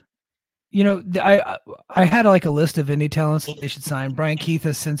 I had like a list of indie talents that they should sign. Brian Keith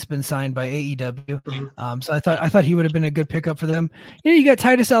has since been signed by AEW. So I thought he would have been a good pickup for them. You got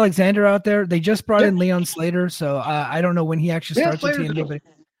Titus Alexander out there. They just brought in Leon Slater, so I don't know when he actually starts with TNA,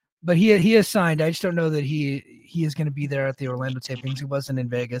 but he is signed. I just don't know that he is going to be there at the Orlando tapings. He wasn't in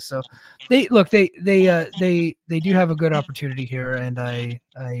Vegas, so they do have a good opportunity here, and I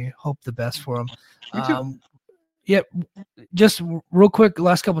hope the best for them. Yep. Just real quick,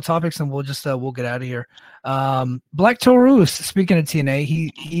 last couple topics, and we'll get out of here. Black Taurus, speaking of TNA,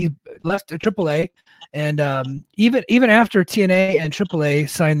 he left AAA, and even after TNA and AAA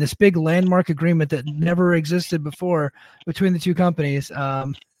signed this big landmark agreement that never existed before between the two companies,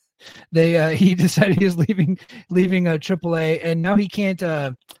 he decided he was leaving AAA, and now he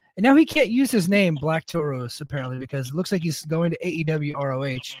can't use his name Black Taurus apparently because it looks like he's going to AEW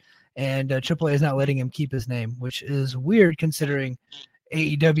ROH. And AAA is not letting him keep his name, which is weird considering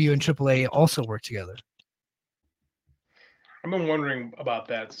AEW and AAA also work together. I've been wondering about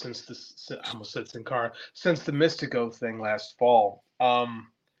that since I almost said Sin Cara, since the Mystico thing last fall. And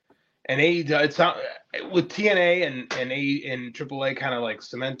AEW, it's not with TNA and AAA kind of like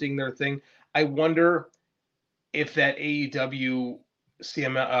cementing their thing. I wonder if that AEW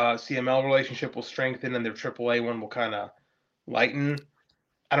CML relationship will strengthen and their AAA one will kind of lighten.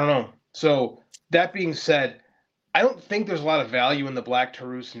 I don't know. So that being said, I don't think there's a lot of value in the Black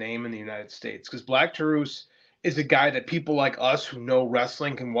Taurus name in the United States because Black Taurus is a guy that people like us who know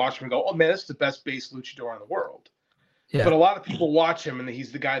wrestling can watch him and go, oh man, this is the best base luchador in the world. Yeah. But a lot of people watch him and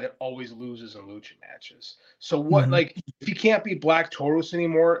he's the guy that always loses in lucha matches. So what, like, if he can't be Black Taurus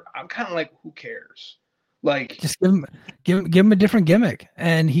anymore, I'm kind of like, who cares? Like, just give him a different gimmick,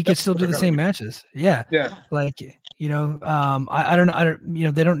 and he could still do the same matches. Yeah. Like, I don't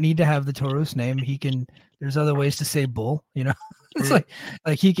know. They don't need to have the Taurus name. He can. There's other ways to say bull. It's like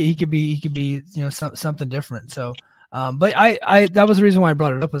he could be something different. So, but I that was the reason why I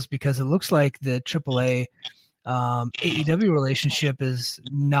brought it up was because it looks like the AAA AEW relationship is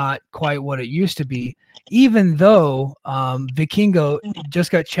not quite what it used to be, even though Vikingo just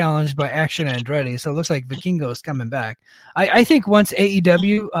got challenged by Action Andretti. So it looks like Vikingo is coming back. I think once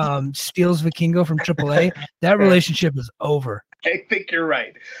AEW steals Vikingo from AAA, that relationship is over. I think you're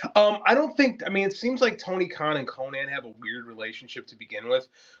right. It seems like Tony Khan and Conan have a weird relationship to begin with,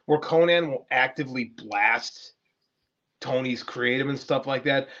 where Conan will actively blast Tony's creative and stuff like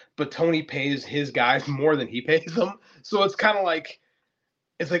that, but Tony pays his guys more than he pays them. So it's kind of like,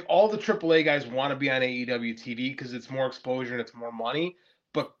 it's like all the AAA guys want to be on AEW TV because it's more exposure and it's more money.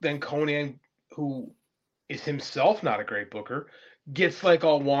 But then Conan, who is himself not a great booker, gets like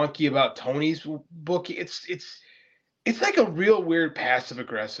all wonky about Tony's booking. It's like a real weird passive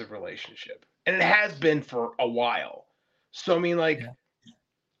aggressive relationship, and it has been for a while. So I mean, like,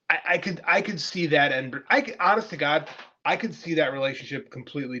 I could see that, and honest to God, I could see that relationship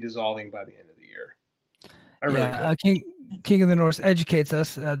completely dissolving by the end of the year. I really could. King of the North educates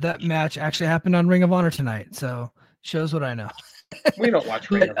us. That match actually happened on Ring of Honor tonight, so shows what I know. We don't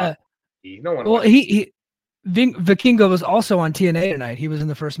watch Ring of Honor. No one. Well, he Vikingo was also on TNA tonight. He was in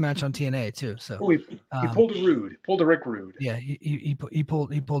the first match on TNA too. So he pulled a Rick Rude. Yeah, he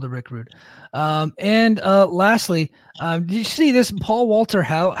pulled a Rick Rude. And lastly, did you see this Paul Walter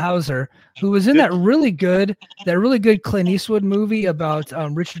Hauser, who was in that really good Clint Eastwood movie about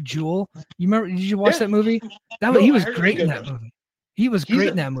Richard Jewell? You remember? Did you watch that movie? He was great in that movie. He was great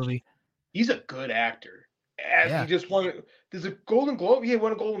in that movie. He's a good actor. He just won. There's a Golden Globe. He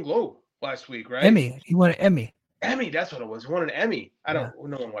won a Golden Globe last week, right? Emmy. He won an Emmy. Emmy, that's what it was. He won an Emmy. No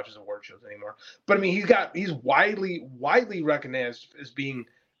one watches award shows anymore. But I mean, he's widely recognized as being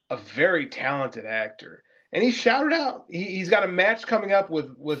a very talented actor. And he's shouted out. He's got a match coming up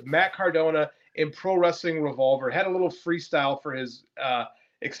with Matt Cardona in Pro Wrestling Revolver. Had a little freestyle for his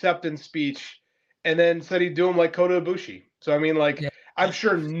acceptance speech, and then said he'd do him like Kota Ibushi. So I mean, I'm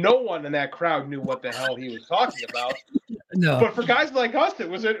sure no one in that crowd knew what the hell he was talking about. No. But for guys like us, it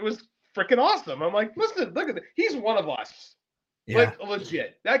was freaking awesome. I'm like, listen, look at this. He's one of us. Yeah. Like,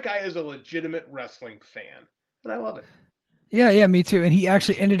 legit. That guy is a legitimate wrestling fan. And I love it. Yeah, me too. And he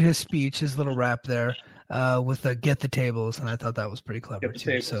actually ended his speech, his little rap there, with the "Get the Tables," and I thought that was pretty clever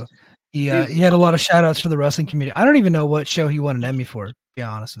too. Tables. So he had a lot of shout outs for the wrestling community. I don't even know what show he won an Emmy for, to be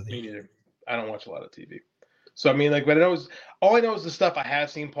honest with you. Me neither. I don't watch a lot of TV. So I mean, but all I know is the stuff I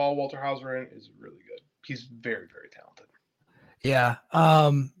have seen Paul Walter Hauser in is really good. He's very, very talented. Yeah.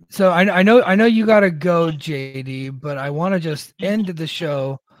 So I know you gotta go, JD, but I want to just end the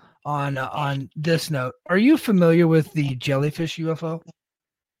show on this note. Are you familiar with the jellyfish UFO?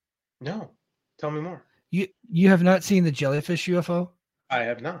 No. Tell me more. You have not seen the jellyfish UFO? I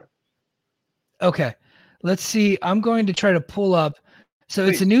have not. Okay. Let's see. I'm going to try to pull up. So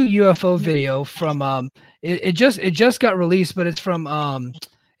It's a new UFO video from it just got released, but it's from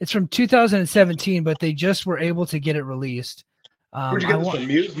 2017, but they just were able to get it released. Where'd you get this from?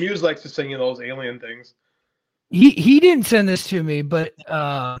 Muse likes to sing you those alien things. He didn't send this to me, but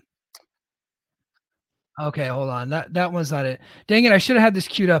okay, hold on. That one's not it. Dang it, I should have had this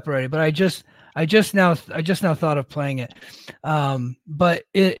queued up already, but I just now thought of playing it. But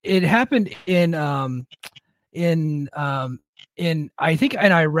it happened in I think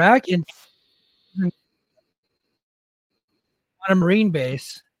in Iraq on a Marine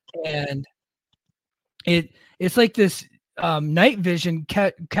base, and it's like this night vision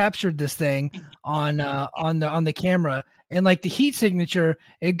captured this thing on the camera, and like the heat signature,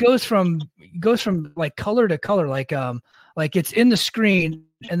 it goes from like color to color, like it's in the screen,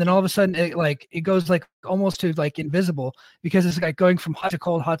 and then all of a sudden it goes like almost to like invisible, because it's like going from hot to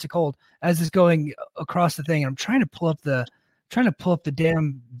cold as it's going across the thing. And I'm trying to pull up the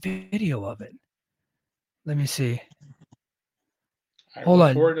damn video of it. Let me see. Hold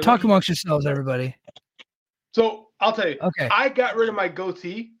on. Talk amongst yourselves, everybody. So I'll tell you. Okay. I got rid of my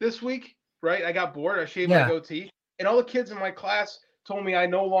goatee this week, right? I got bored. I shaved my goatee. And all the kids in my class told me I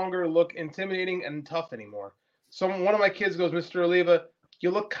no longer look intimidating and tough anymore. So one of my kids goes, "Mr. Oliva, you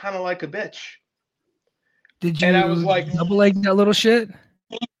look kind of like a bitch." Did you? And I was like, double leg that little shit?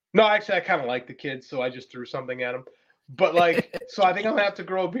 No, actually, I kind of like the kid, so I just threw something at him. But so I think I'm gonna have to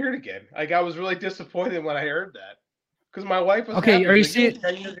grow a beard again. Like, I was really disappointed when I heard that, because my wife was okay. Are you seeing?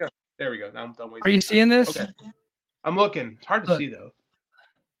 There we go. Now I'm done waiting. Are you seeing this? Okay. I'm looking. It's hard to see though.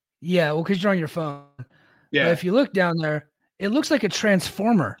 Yeah, well, because you're on your phone. Yeah. But if you look down there, it looks like a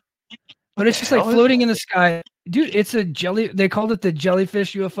transformer, but it's just like floating in the sky. Dude, it's a jelly. They called it the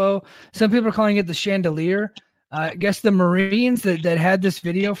jellyfish UFO. Some people are calling it the chandelier. I guess the Marines that had this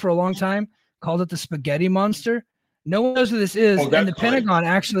video for a long time called it the spaghetti monster. No one knows who this is, and the Pentagon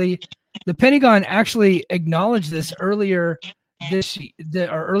actually acknowledged this earlier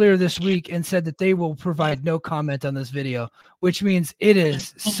this week and said that they will provide no comment on this video, which means it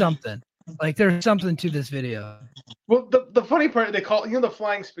is something. Like, there's something to this video. Well, the funny part, they call the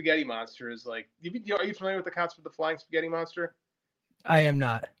flying spaghetti monster is like, are you familiar with the concept of the flying spaghetti monster? I am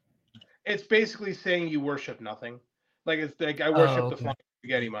not. It's basically saying you worship nothing. Like, it's like, I worship the flying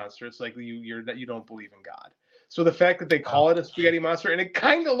spaghetti monster. It's like you don't believe in God. So the fact that they call it a spaghetti monster, and it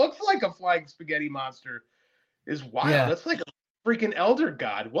kind of looks like a flying spaghetti monster, is wild. Yeah. That's like a freaking elder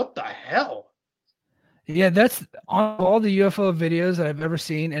god. What the hell? Yeah, that's on all the UFO videos that I've ever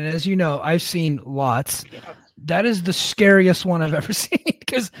seen, and as you know, I've seen lots. That is the scariest one I've ever seen,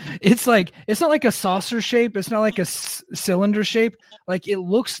 because it's not like a saucer shape, it's not like a cylinder shape. Like, it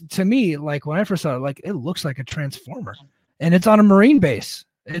looks to me, like when I first saw it, like it looks like a transformer, and it's on a Marine base.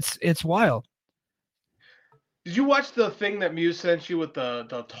 It's wild. Did you watch the thing that Muse sent you with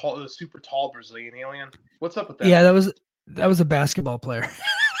the super tall Brazilian alien? What's up with that? Yeah, that was a basketball player.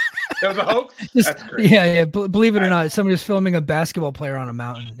 That was a hoax? That's great. Yeah. Believe it or not, somebody was filming a basketball player on a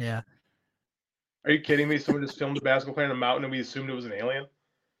mountain. Yeah. Are you kidding me? Someone just filmed a basketball player in a mountain and we assumed it was an alien?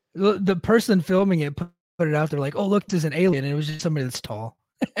 The person filming it put it out there like, oh, look, there's an alien. And it was just somebody that's tall.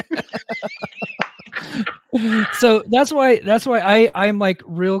 So that's why I'm like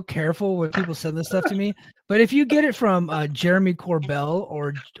real careful when people send this stuff to me. But if you get it from Jeremy Corbell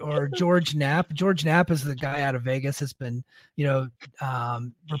or George Knapp is the guy out of Vegas that's been,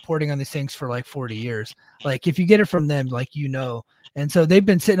 reporting on these things for like 40 years. Like if you get it from them, like, and so they've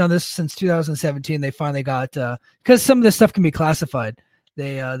been sitting on this since 2017. They finally got, because some of this stuff can be classified.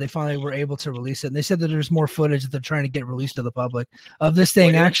 They finally were able to release it. And they said that there's more footage that they're trying to get released to the public of this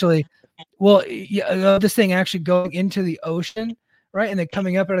thing actually. Well, yeah, this thing actually going into the ocean, right? And then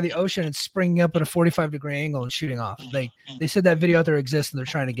coming up out of the ocean and springing up at a 45-degree angle and shooting off. They said that video out there exists and they're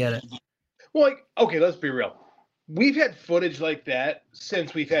trying to get it. Well, like, okay, let's be real. We've had footage like that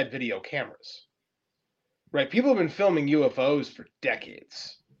since we've had video cameras, right? People have been filming UFOs for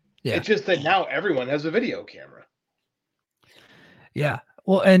decades. Yeah. It's just that now everyone has a video camera. Yeah.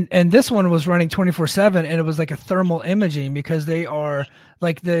 Well, and this one was running 24/7, and it was like a thermal imaging because they are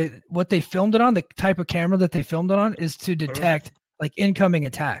like what they filmed it on, the type of camera that they filmed it on is to detect like incoming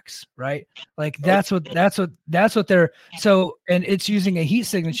attacks, right? Like that's what they're so, and it's using a heat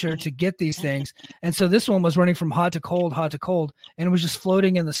signature to get these things. And so this one was running from hot to cold, and it was just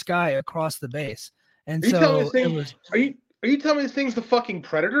floating in the sky across the base. And so it was. Are you telling me this thing's the fucking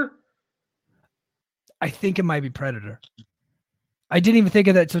Predator? I think it might be Predator. I didn't even think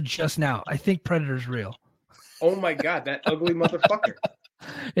of that until just now. I think Predator's real. Oh my God, that ugly motherfucker.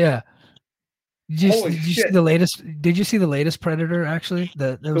 Yeah. Did you see the latest? Did you see the latest Predator? Actually,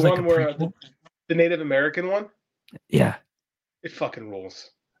 the one where the Native American one. Yeah, it fucking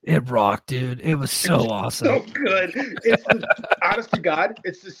rules. It rocked, dude. It was so awesome. So good. It's honest to God,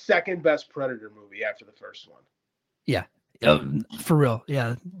 it's the second best Predator movie after the first one. Yeah, for real.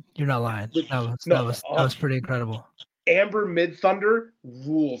 Yeah, you're not lying. That was pretty incredible. Amber Mid-Thunder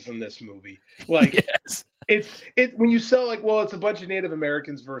rules in this movie. Like, yes. It's when you sell like, well, it's a bunch of Native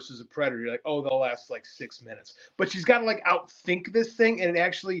Americans versus a Predator. You're like, oh, they'll last like 6 minutes. But she's got to like outthink this thing, and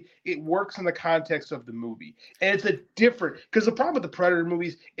it works in the context of the movie. And it's because the problem with the Predator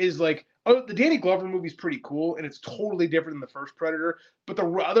movies is like, oh, the Danny Glover movie's pretty cool, and it's totally different than the first Predator. But the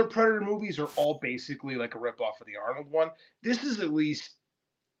other Predator movies are all basically like a ripoff of the Arnold one. This is at least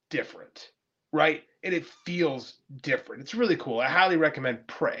different, right? And it feels different. It's really cool. I highly recommend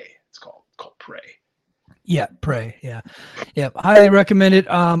Prey. It's called Prey. Yeah, Prey. Yeah. Highly recommend it.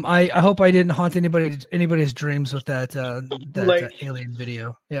 I hope I didn't haunt anybody's dreams with that alien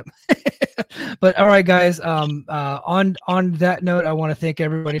video. Yep. But all right, guys. On that note, I want to thank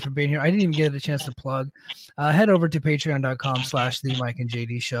everybody for being here. I didn't even get a chance to plug. Head over to patreon.com/the Mike and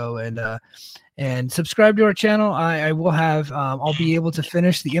JD Show and subscribe to our channel. I will have, I'll be able to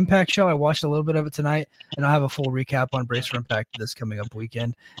finish the Impact show. I watched a little bit of it tonight, and I'll have a full recap on Brace for Impact this coming up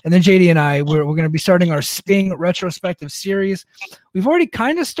weekend. And then JD and I, we're going to be starting our Sting retrospective series. We've already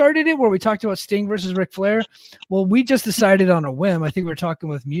kind of started it where we talked about Sting versus Ric Flair. Well, we just decided on a whim. I think we were talking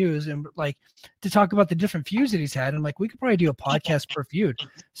with Muse and like to talk about the different feuds that he's had. And like, we could probably do a podcast per feud.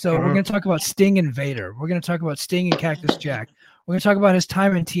 So we're going to talk about Sting and Vader. We're going to talk about Sting and Cactus Jack. We're going to talk about his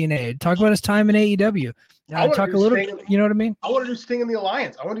time in TNA, talk about his time in AEW. Talk a little bit, you know what I mean? I want to do Sting in the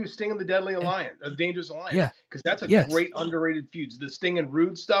Alliance. I want to do Sting in the Deadly Alliance, the Dangerous Alliance. Yeah. Because that's a great underrated feud. The Sting and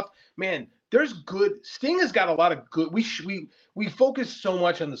Rude stuff, man, there's good. Sting has got a lot of good. We focus so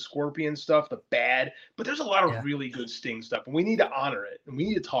much on the Scorpion stuff, the bad, but there's a lot of really good Sting stuff, and we need to honor it, and we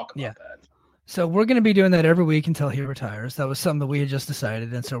need to talk about that. So we're going to be doing that every week until he retires. That was something that we had just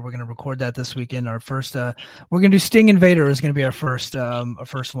decided, and so we're going to record that this weekend. Our first, we're going to do Sting and Vader is going to be our first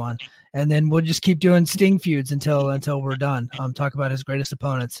one, and then we'll just keep doing Sting feuds until we're done. Talk about his greatest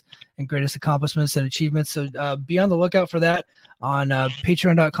opponents and greatest accomplishments and achievements. So be on the lookout for that on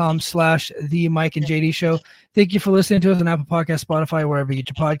patreon.com/the Mike and JD Show. Thank you for listening to us on Apple Podcasts, Spotify, wherever you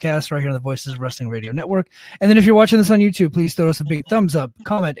get your podcasts, right here on the Voices of Wrestling Radio Network. And then if you're watching this on YouTube, please throw us a big thumbs up,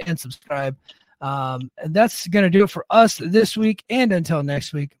 comment, and subscribe. And that's going to do it for us this week. And until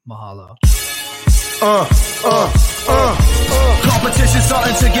next week, mahalo. Competition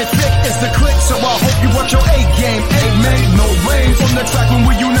starting to get thick, it's the click, so I hope you work your A game. Amen, no rain from the track when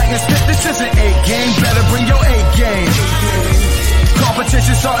we unite and spit. This is an A game, better bring your A game.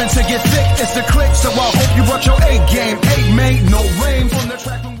 Competition starting to get thick, it's the click, so I hope you work your A game. Amen, no rain from the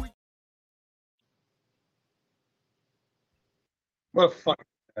track when we. What a fucking.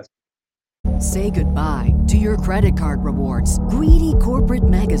 Say goodbye to your credit card rewards. Greedy corporate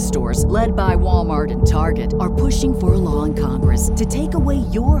mega stores, led by Walmart and Target, are pushing for a law in Congress to take away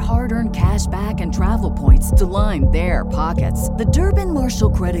your hard-earned cash back and travel points to line their pockets. The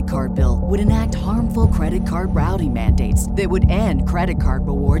Durbin-Marshall credit card bill would enact harmful credit card routing mandates that would end credit card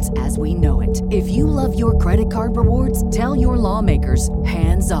rewards as we know it. If you love your credit card rewards, tell your lawmakers,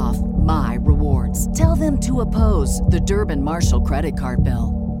 hands off my rewards. Tell them to oppose the Durbin-Marshall credit card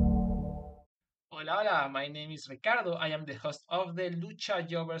bill. Hola, hola, my name is Ricardo. I am the host of the Lucha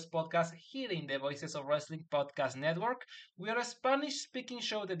Jovers podcast here in the Voices of Wrestling Podcast Network. We are a Spanish speaking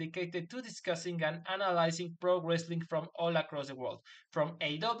show dedicated to discussing and analyzing pro wrestling from all across the world. From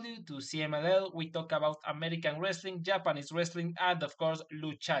AEW to CMLL, we talk about American wrestling, Japanese wrestling, and of course,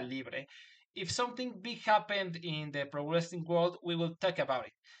 Lucha Libre. If something big happened in the pro wrestling world, we will talk about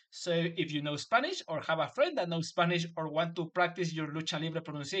it. So if you know Spanish or have a friend that knows Spanish or want to practice your Lucha Libre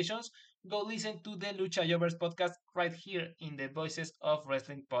pronunciations, go listen to the Lucha Jovers podcast right here in the Voices of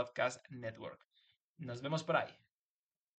Wrestling Podcast Network. Nos vemos por ahí.